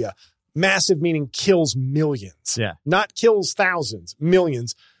in India. Massive meaning kills millions. Yeah. Not kills thousands,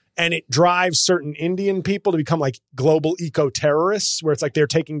 millions. And it drives certain Indian people to become like global eco-terrorists, where it's like they're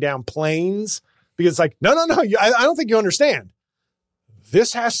taking down planes because it's like, no. I don't think you understand.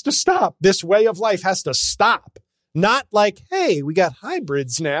 This has to stop. This way of life has to stop. Not like, hey, we got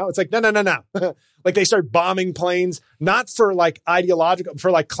hybrids now. It's like, no. Like they start bombing planes, not for like ideological, for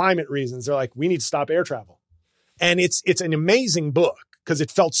like climate reasons. They're like, we need to stop air travel. And it's an amazing book because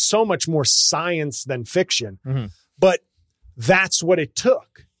it felt so much more science than fiction. Mm-hmm. But that's what it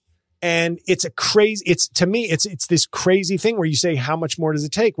took. And to me, it's this crazy thing where you say, how much more does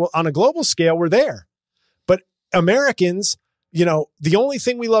it take? Well, on a global scale, we're there. But Americans, the only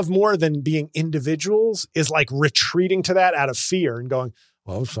thing we love more than being individuals is like retreating to that out of fear and going,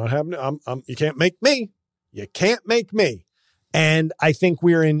 well, it's not happening. You can't make me. You can't make me. And I think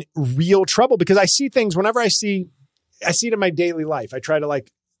we're in real trouble because I see things whenever I see it in my daily life. I try to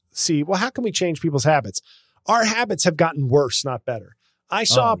see, well, how can we change people's habits? Our habits have gotten worse, not better. I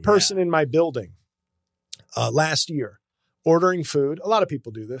saw a person in my building last year ordering food. A lot of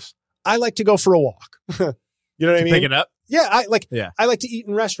people do this. I like to go for a walk. You know what I mean? Pick it up. Yeah, I like to eat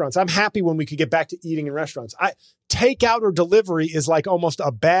in restaurants. I'm happy when we could get back to eating in restaurants. Takeout or delivery is like almost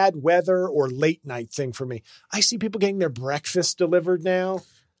a bad weather or late night thing for me. I see people getting their breakfast delivered now.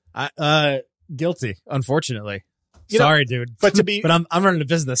 Guilty, unfortunately. Sorry, dude. But I'm running a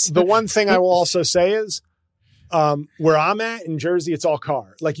business. The one thing I will also say is, where I'm at in Jersey, it's all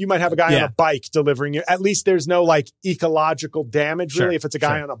car. Like you might have a guy on a bike delivering you. At least there's no like ecological damage really if it's a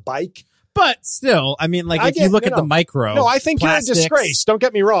guy on a bike. But still, I mean, like if you look at the micro. No, I think plastics. You're a disgrace. Don't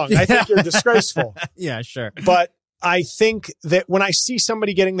get me wrong. I think you're disgraceful. Yeah, sure. But I think that when I see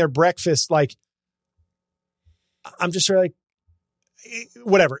somebody getting their breakfast, like I'm just like,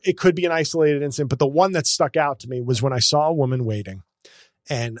 whatever. It could be an isolated incident, but the one that stuck out to me was when I saw a woman waiting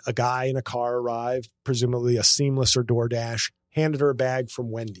and a guy in a car arrived, presumably a Seamless or DoorDash, handed her a bag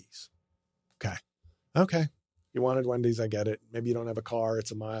from Wendy's. Okay. You wanted Wendy's. I get it. Maybe you don't have a car.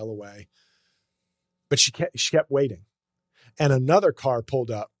 It's a mile away. But she kept waiting. And another car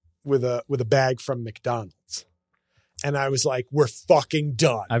pulled up with a bag from McDonald's. And I was like, we're fucking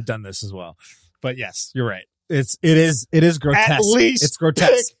done. I've done this as well. But yes, you're right. It is grotesque. At least it's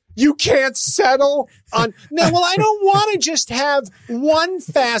grotesque. You can't settle on no. Well, I don't want to just have one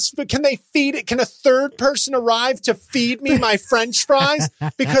fast food. Can they feed it? Can a third person arrive to feed me my French fries?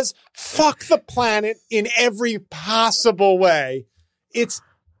 Because fuck the planet in every possible way.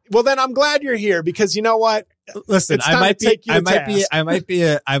 Well, then I'm glad you're here because you know what? Listen, I might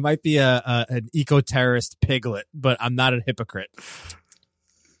be an eco-terrorist piglet, but I'm not a hypocrite.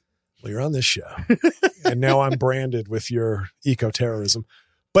 Well, you're on this show, and now I'm branded with your eco-terrorism.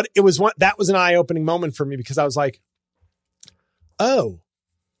 But that was an eye-opening moment for me because I was like, oh,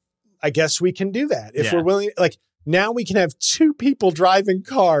 I guess we can do that. If we're willing, like now we can have two people driving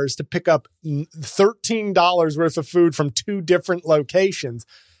cars to pick up $13 worth of food from two different locations.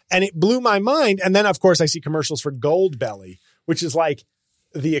 And it blew my mind. And then, of course, I see commercials for Goldbelly, which is like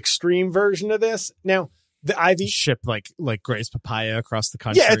the extreme version of this. Now, the Ivy ship like Gray's papaya across the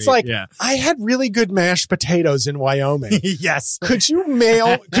country. Yeah, it's like I had really good mashed potatoes in Wyoming. Yes. Could you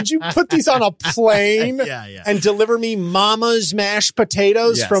put these on a plane yeah. and deliver me Mama's mashed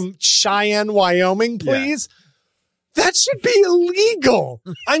potatoes from Cheyenne, Wyoming, please? Yeah. That should be illegal.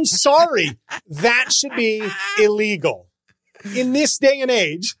 I'm sorry. That should be illegal. In this day and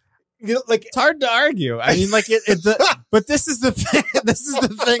age, you know, like it's hard to argue. I mean, like but this is the thing. This is the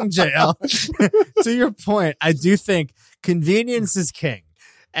thing, JL. To your point, I do think convenience is king,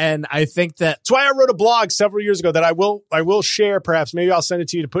 and I think that's why I wrote a blog several years ago that I will share. Perhaps maybe I'll send it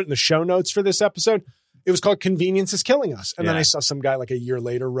to you to put in the show notes for this episode. It was called "Convenience is Killing Us," and then I saw some guy like a year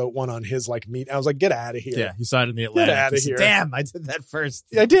later wrote one on his like meet. I was like, "Get out of here!" Yeah, you saw it in the Atlantic. Get out of here! Damn, I did that first.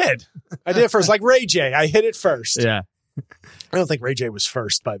 I did it first. Like Ray J, I hit it first. Yeah. I don't think Ray J was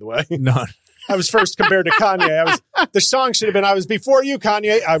first, by the way. No. I was first compared to Kanye. The song should have been, I was before you,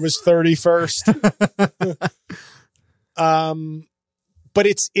 Kanye. I was 31st. But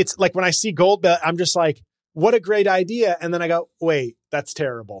it's like when I see Goldbelly, I'm just like, what a great idea. And then I go, wait, that's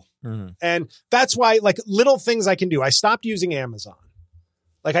terrible. Mm-hmm. And that's why like little things I can do. I stopped using Amazon.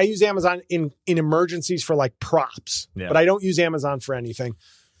 Like I use Amazon in emergencies for like props, but I don't use Amazon for anything.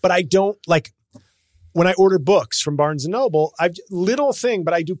 But I don't like, when I order books from Barnes & Noble, little thing,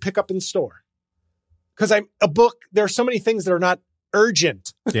 but I do pick up in store. Because a book, there are so many things that are not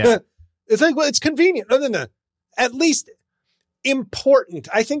urgent. Yeah. It's like, well, it's convenient. No. At least important.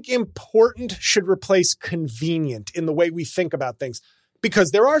 I think important should replace convenient in the way we think about things.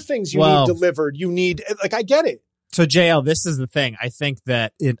 Because there are things you need delivered. You need, like, I get it. So JL, this is the thing. I think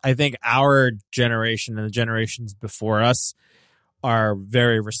that our generation and the generations before us are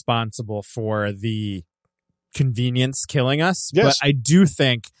very responsible for the convenience killing us. Yes. But I do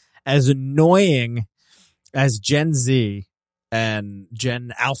think as annoying as Gen Z and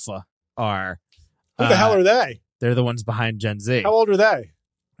Gen Alpha are. Who the hell are they? They're the ones behind Gen Z. How old are they?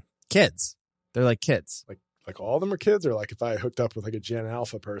 Kids. They're like kids. Like all of them are kids, or like if I hooked up with like a Gen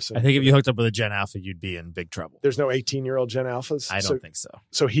Alpha person? I think if you hooked up with a Gen Alpha, you'd be in big trouble. There's no 18-year-old Gen Alphas? I don't think so.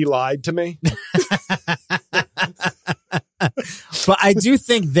 So he lied to me? But I do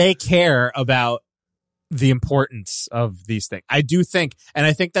think they care about the importance of these things. I do think, and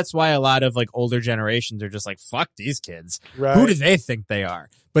I think that's why a lot of like older generations are just like, fuck these kids. Right. Who do they think they are?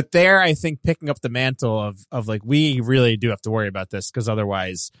 But they're, I think, picking up the mantle of like, we really do have to worry about this because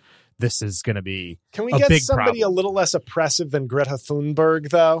otherwise this is going to be Can we a get big somebody problem. a little less oppressive than Greta Thunberg,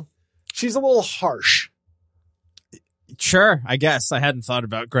 though? She's a little harsh. Sure, I guess. I hadn't thought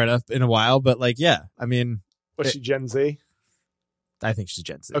about Greta in a while, but like, yeah, I mean. Was she Gen Z? I think she's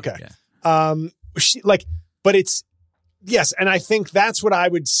Gen Z. Okay. Yeah. But it's, yes. And I think that's what I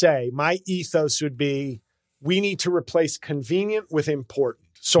would say. My ethos would be, we need to replace convenient with important.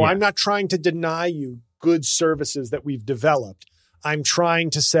 So I'm not trying to deny you good services that we've developed. I'm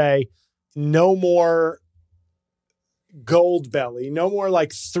trying to say no more Goldbelly, no more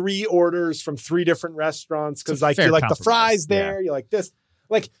like 3 orders from 3 different restaurants. Cause like, you like the fries there. You like this,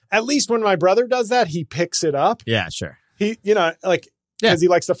 like at least when my brother does that, he picks it up. Yeah, sure. He, like, because he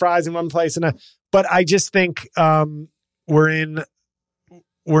likes the fries in one place. But I just think we're in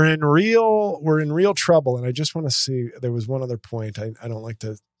real trouble. And I just want to see, there was one other point. I don't like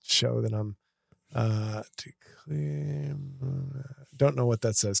to show that I'm to claim. Don't know what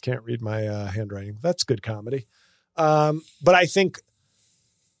that says. Can't read my handwriting. That's good comedy. But I think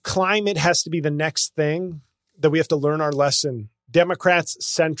climate has to be the next thing that we have to learn our lesson. Democrats,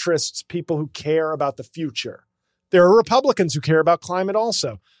 centrists, people who care about the future. There are Republicans who care about climate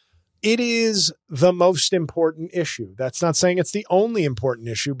also. It is the most important issue. That's not saying it's the only important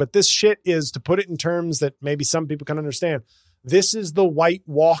issue, but this shit is, to put it in terms that maybe some people can understand, this is the White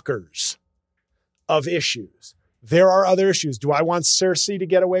Walkers of issues. There are other issues. Do I want Cersei to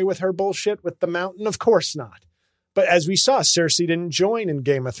get away with her bullshit with the mountain? Of course not. But as we saw, Cersei didn't join in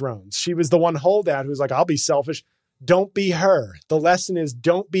Game of Thrones. She was the one holdout who was like, I'll be selfish. Don't be her. The lesson is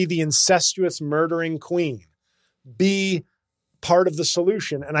don't be the incestuous murdering queen. Be part of the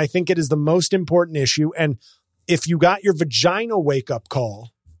solution. And I think it is the most important issue. And if you got your vagina wake-up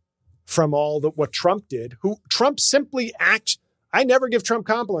call from what Trump did, Trump simply I never give Trump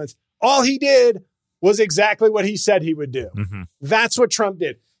compliments. All he did was exactly what he said he would do. Mm-hmm. That's what Trump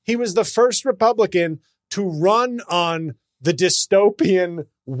did. He was the first Republican to run on the dystopian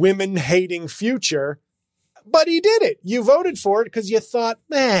women-hating future, but he did it. You voted for it because you thought,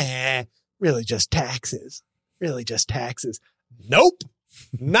 really just taxes. Really just taxes. Nope,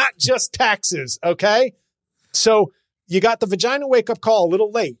 not just taxes, okay? So you got the vagina wake-up call a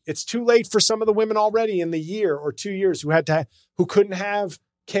little late. It's too late for some of the women already in the year or 2 years who couldn't have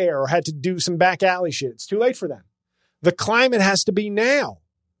care or had to do some back alley shit. It's too late for them. The climate has to be now.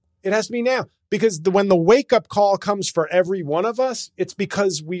 It has to be now because when the wake-up call comes for every one of us, it's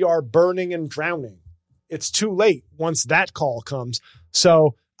because we are burning and drowning. It's too late once that call comes.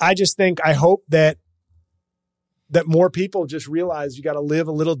 So I hope that more people just realize you got to live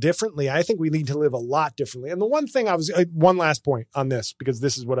a little differently. I think we need to live a lot differently. And the one thing one last point on this, because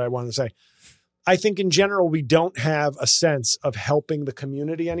this is what I want to say. I think in general, we don't have a sense of helping the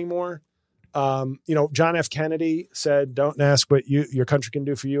community anymore. John F. Kennedy said, don't ask what your country can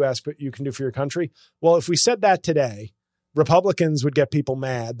do for you, ask what you can do for your country. Well, if we said that today, Republicans would get people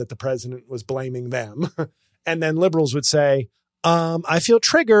mad that the president was blaming them. And then liberals would say, I feel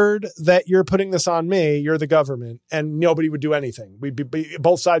triggered that you're putting this on me. You're the government, and nobody would do anything.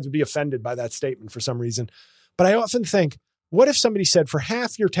 Both sides would be offended by that statement for some reason. But I often think, what if somebody said for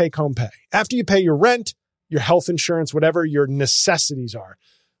half your take-home pay, after you pay your rent, your health insurance, whatever your necessities are,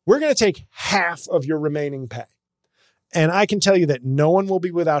 we're going to take half of your remaining pay. And I can tell you that no one will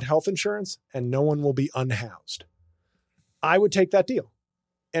be without health insurance and no one will be unhoused. I would take that deal,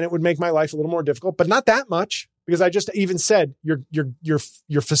 and it would make my life a little more difficult, but not that much. Because I just even said your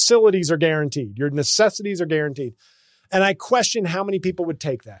facilities are guaranteed. Your necessities are guaranteed. And I question how many people would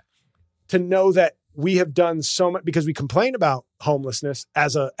take that to know that we have done so much, because we complain about homelessness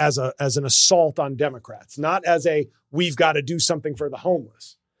as an assault on Democrats, not as we've got to do something for the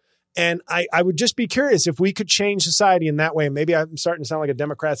homeless. And I would just be curious if we could change society in that way. Maybe I'm starting to sound like a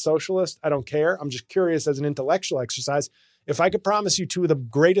Democrat socialist. I don't care. I'm just curious as an intellectual exercise. If I could promise you two of the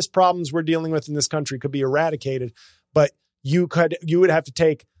greatest problems we're dealing with in this country could be eradicated, but you would have to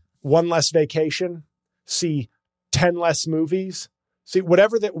take one less vacation, see 10 less movies, see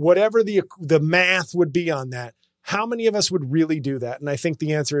whatever the math would be on that. How many of us would really do that? And I think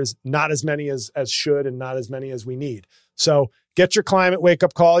the answer is not as many as should and not as many as we need. So get your climate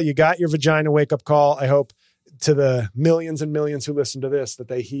wake-up call. You got your vagina wake-up call. I hope to the millions and millions who listen to this that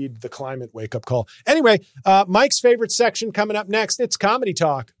they heed the climate wake-up call. Anyway, Mike's favorite section coming up next. It's Comedy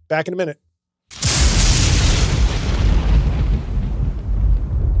Talk. Back in a minute.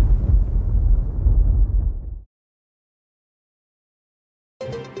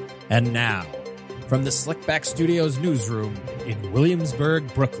 And now, from the Slickback Studios newsroom in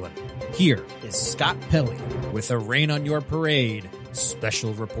Williamsburg, Brooklyn, here is Scott Pelley with a Rain on Your Parade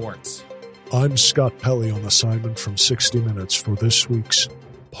special report. I'm Scott Pelley on assignment from 60 Minutes for this week's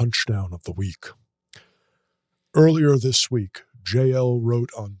Punchdown of the Week. Earlier this week, JL wrote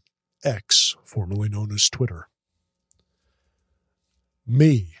on X, formerly known as Twitter,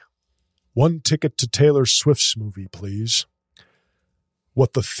 "Me, 1 ticket to Taylor Swift's movie, please."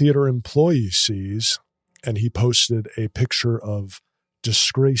 What the theater employee sees, and he posted a picture of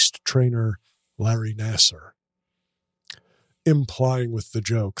disgraced trainer Larry Nassar, implying with the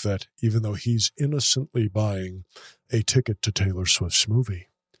joke that even though he's innocently buying a ticket to Taylor Swift's movie,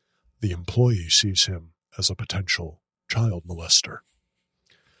 the employee sees him as a potential child molester.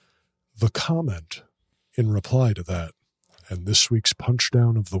 The comment in reply to that, and this week's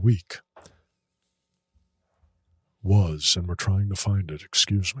Punchdown of the Week, was, and we're trying to find it,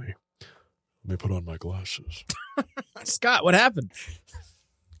 excuse me. Let me put on my glasses. Scott, what happened?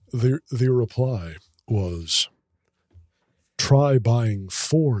 The reply was, "Try buying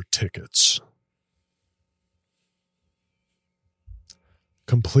 4 tickets."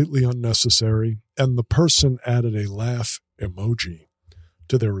 Completely unnecessary, and the person added a laugh emoji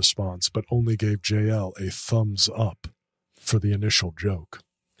to their response, but only gave JL a thumbs up for the initial joke.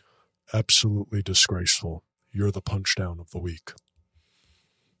 Absolutely disgraceful. You're the Punchdown of the Week.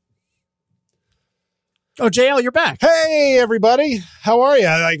 Oh, JL, you're back. Hey, everybody. How are you?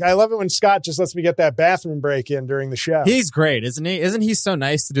 I love it when Scott just lets me get that bathroom break in during the show. He's great, isn't he? Isn't he so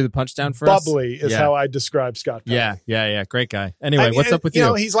nice to do the punch down for us? Bubbly is how I describe Scott Pelley. Yeah. Great guy. Anyway, what's up with you? You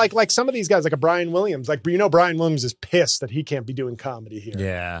know, he's like some of these guys, like a Brian Williams. Like, you know, Brian Williams is pissed that he can't be doing comedy here.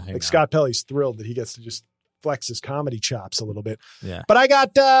 Yeah. Like Scott Pelley's thrilled that he gets to just flex his comedy chops a little bit. Yeah. But I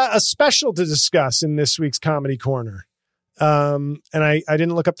got a special to discuss in this week's Comedy Corner. And I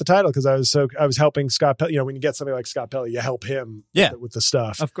didn't look up the title because I was helping Scott Pelley. You know, when you get somebody like Scott Pelley, you help him with the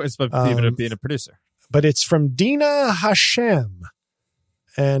stuff. Of course, but even being a producer. But it's from Dina Hashem.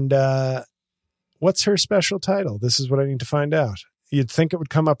 And what's her special title? This is what I need to find out. You'd think it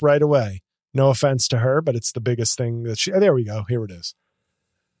would come up right away. No offense to her, but it's the biggest thing that there we go. Here it is.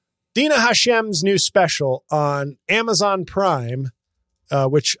 Dina Hashem's new special on Amazon Prime,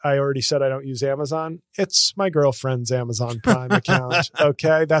 which I already said I don't use Amazon. It's my girlfriend's Amazon Prime account.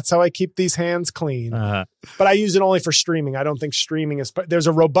 Okay. That's how I keep these hands clean. But I use it only for streaming. I don't think streaming is, there's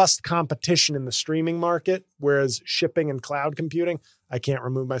a robust competition in the streaming market, whereas shipping and cloud computing, I can't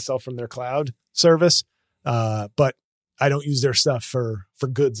remove myself from their cloud service. But I don't use their stuff for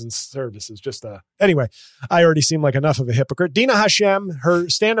goods and services. Anyway, I already seem like enough of a hypocrite. Dina Hashem, her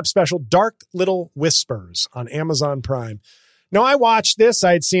stand-up special, Dark Little Whispers on Amazon Prime. Now, I watched this.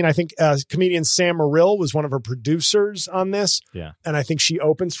 I had seen, I think, comedian Sam Morrill was one of her producers on this. Yeah. And I think she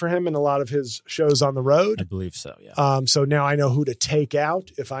opens for him in a lot of his shows on the road. I believe so, yeah. So now I know who to take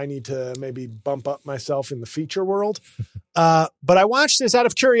out if I need to maybe bump up myself in the feature world. But I watched this out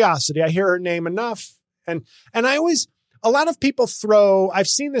of curiosity. I hear her name enough. And I always, a lot of people I've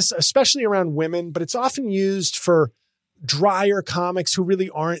seen this, especially around women, but it's often used for drier comics who really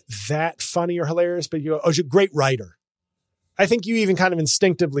aren't that funny or hilarious, but you go, oh, she's a great writer. I think you even kind of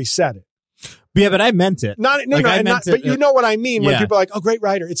instinctively said it. Yeah, but I meant it. But you know what I mean when people are like, oh, great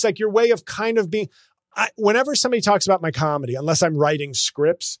writer. It's like your way of kind of being, whenever somebody talks about my comedy, unless I'm writing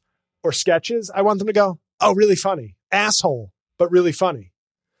scripts or sketches, I want them to go, oh, really funny. Asshole, but really funny.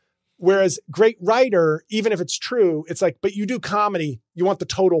 Whereas great writer, even if it's true, it's like, but you do comedy, you want the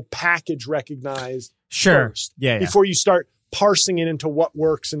total package recognized first. Before you start parsing it into what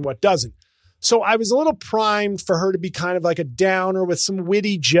works and what doesn't. So I was a little primed for her to be kind of like a downer with some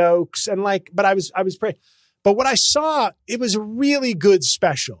witty jokes but I was praying. But what I saw, it was a really good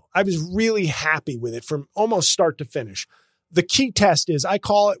special. I was really happy with it from almost start to finish. The key test is I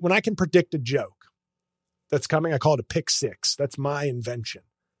call it, when I can predict a joke that's coming, I call it a pick six. That's my invention.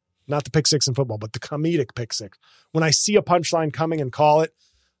 Not the pick six in football, but the comedic pick six. When I see a punchline coming and call it,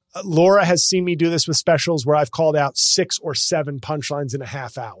 Laura has seen me do this with specials where I've called out 6 or 7 punchlines in a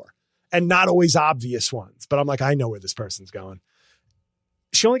half hour. And not always obvious ones, but I'm like, I know where this person's going.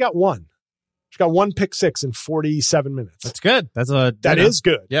 She only got one. She got one pick six in 47 minutes. That's good. That is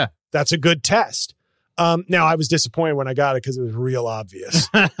good. Yeah. That's a good test. Now, I was disappointed when I got it because it was real obvious.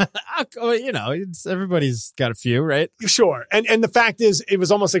 You know, everybody's got a few, right? Sure. And the fact is, it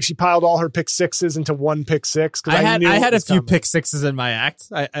was almost like she piled all her pick sixes into one pick six. I had a few pick sixes in my act.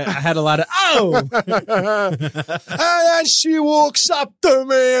 I had a lot of, and then she walks up to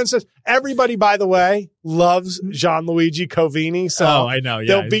me and says, everybody, by the way, loves Gianluigi Covini. So I know.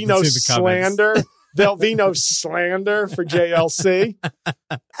 Yeah, there'll be no slander. There'll be no slander for JLC.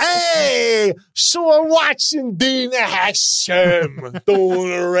 Hey, so I'm watching Dina Hashem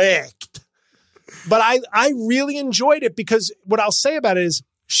direct. But I really enjoyed it because what I'll say about it is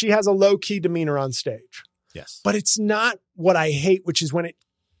she has a low-key demeanor on stage. Yes. But it's not what I hate, which is when it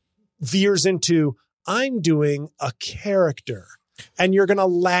veers into, I'm doing a character. And you're going to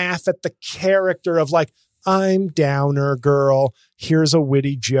laugh at the character of like, I'm downer girl. Here's a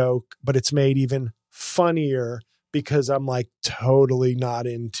witty joke, but it's made even funnier because I'm like totally not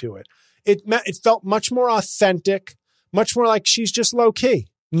into it. It felt much more authentic, much more like she's just low key,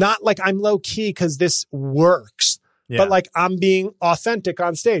 not like I'm low key because this works, but like I'm being authentic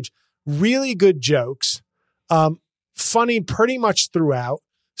on stage. Really good jokes, funny pretty much throughout.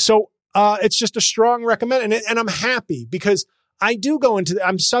 So it's just a strong recommend, and I'm happy because I do go into,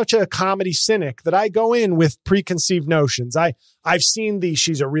 I'm such a comedy cynic that I go in with preconceived notions. I've seen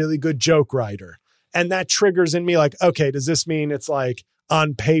she's a really good joke writer. And that triggers in me like, okay, does this mean it's like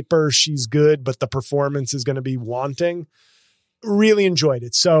on paper she's good, but the performance is going to be wanting? Really enjoyed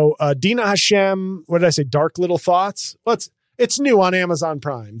it. So Dina Hashem, what did I say? Dark Little Thoughts? Well, it's new on Amazon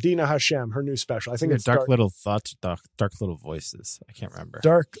Prime. Dina Hashem, her new special. I think it's Dark Little Thoughts, Dark Little Voices. I can't remember.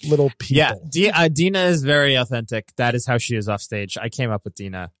 Dark Little People. Yeah, Dina is very authentic. That is how she is off stage. I came up with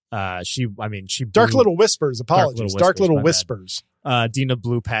Dina. She Dark Little Whispers. Apologies. Dark Little Whispers. Dina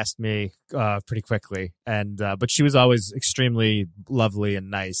blew past me pretty quickly, and but she was always extremely lovely and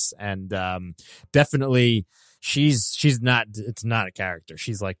nice, and definitely she's not, it's not a character.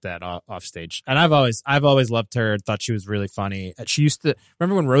 She's like that off stage, and I've always loved her. Thought she was really funny. She used to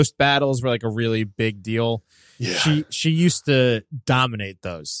remember when roast battles were like a really big deal. Yeah. She used to dominate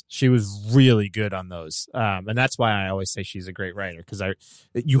those. She was really good on those, and that's why I always say she's a great writer, because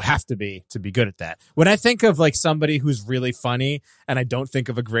you have to be good at that. When I think of like somebody who's really funny, and I don't think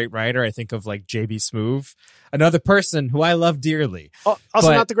of a great writer, I think of like JB Smoove, another person who I love dearly.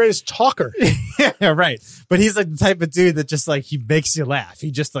 Also, not the greatest talker. Yeah, right. But he's like the type of dude that just like he makes you laugh.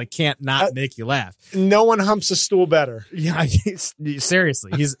 He just like can't not make you laugh. No one humps a stool better. Yeah,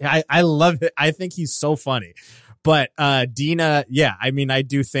 seriously, I love it. I think he's so funny. But Dina, yeah, I mean, I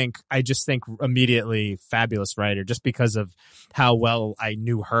just think immediately fabulous writer, just because of how well I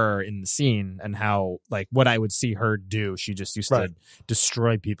knew her in the scene and how like what I would see her do. She just used to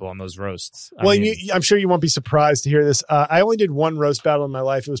destroy people on those roasts. I'm sure you won't be surprised to hear this. I only did one roast battle in my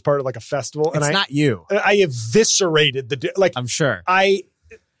life. It was part of like a festival, and not you. I eviscerated I'm sure I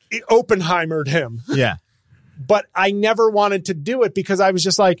Oppenheimered him. Yeah, but I never wanted to do it because I was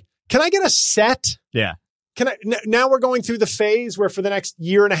just like, can I get a set? Yeah. Now we're going through the phase where for the next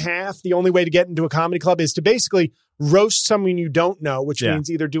year and a half, the only way to get into a comedy club is to basically roast someone you don't know, which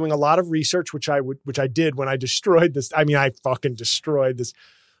means either doing a lot of research, which I did when I destroyed this. I mean, I fucking destroyed this,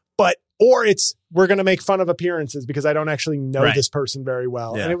 or we're going to make fun of appearances because I don't actually know this person very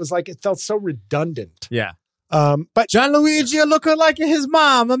well. Yeah. And it was like, it felt so redundant. Yeah. But Gianluigi looking like his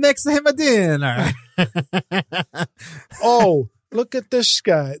mom makes him a dinner. Oh, look at this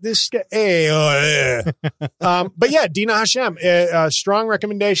guy. Hey, but yeah, Dina Hashem, strong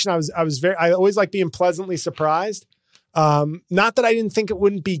recommendation. I always like being pleasantly surprised. Not that I didn't think it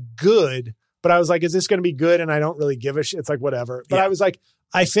wouldn't be good, but I was like, is this going to be good? And I don't really give a shit. It's like, whatever. But I was like,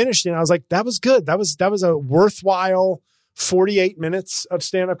 I finished it and I was like, that was good. That was a worthwhile 48 minutes of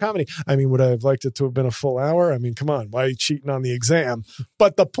stand-up comedy. I mean, would I have liked it to have been a full hour? I mean, come on, why are you cheating on the exam?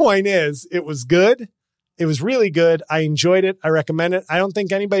 But the point is, it was good. It was really good. I enjoyed it. I recommend it. I don't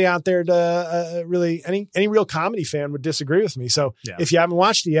think anybody out there really, any real comedy fan would disagree with me. So if you haven't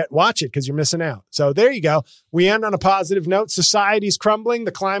watched it yet, watch it because you're missing out. So there you go. We end on a positive note. Society's crumbling.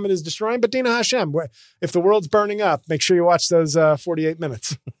 The climate is destroying. But Dina Hashem, if the world's burning up, make sure you watch those 48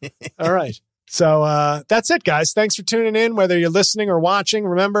 minutes. All right. So that's it, guys. Thanks for tuning in, whether you're listening or watching.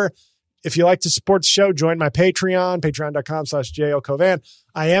 Remember, if you like to support the show, join my Patreon, patreon.com/JLCovan.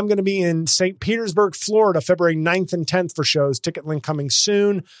 I am going to be in St. Petersburg, Florida, February 9th and 10th for shows. Ticket link coming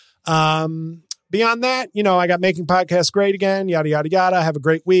soon. Beyond that, I got Making Podcasts Great Again, yada, yada, yada. Have a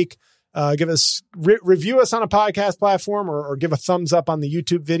great week. Give us, review us on a podcast platform or give a thumbs up on the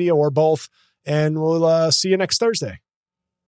YouTube video or both. And we'll see you next Thursday.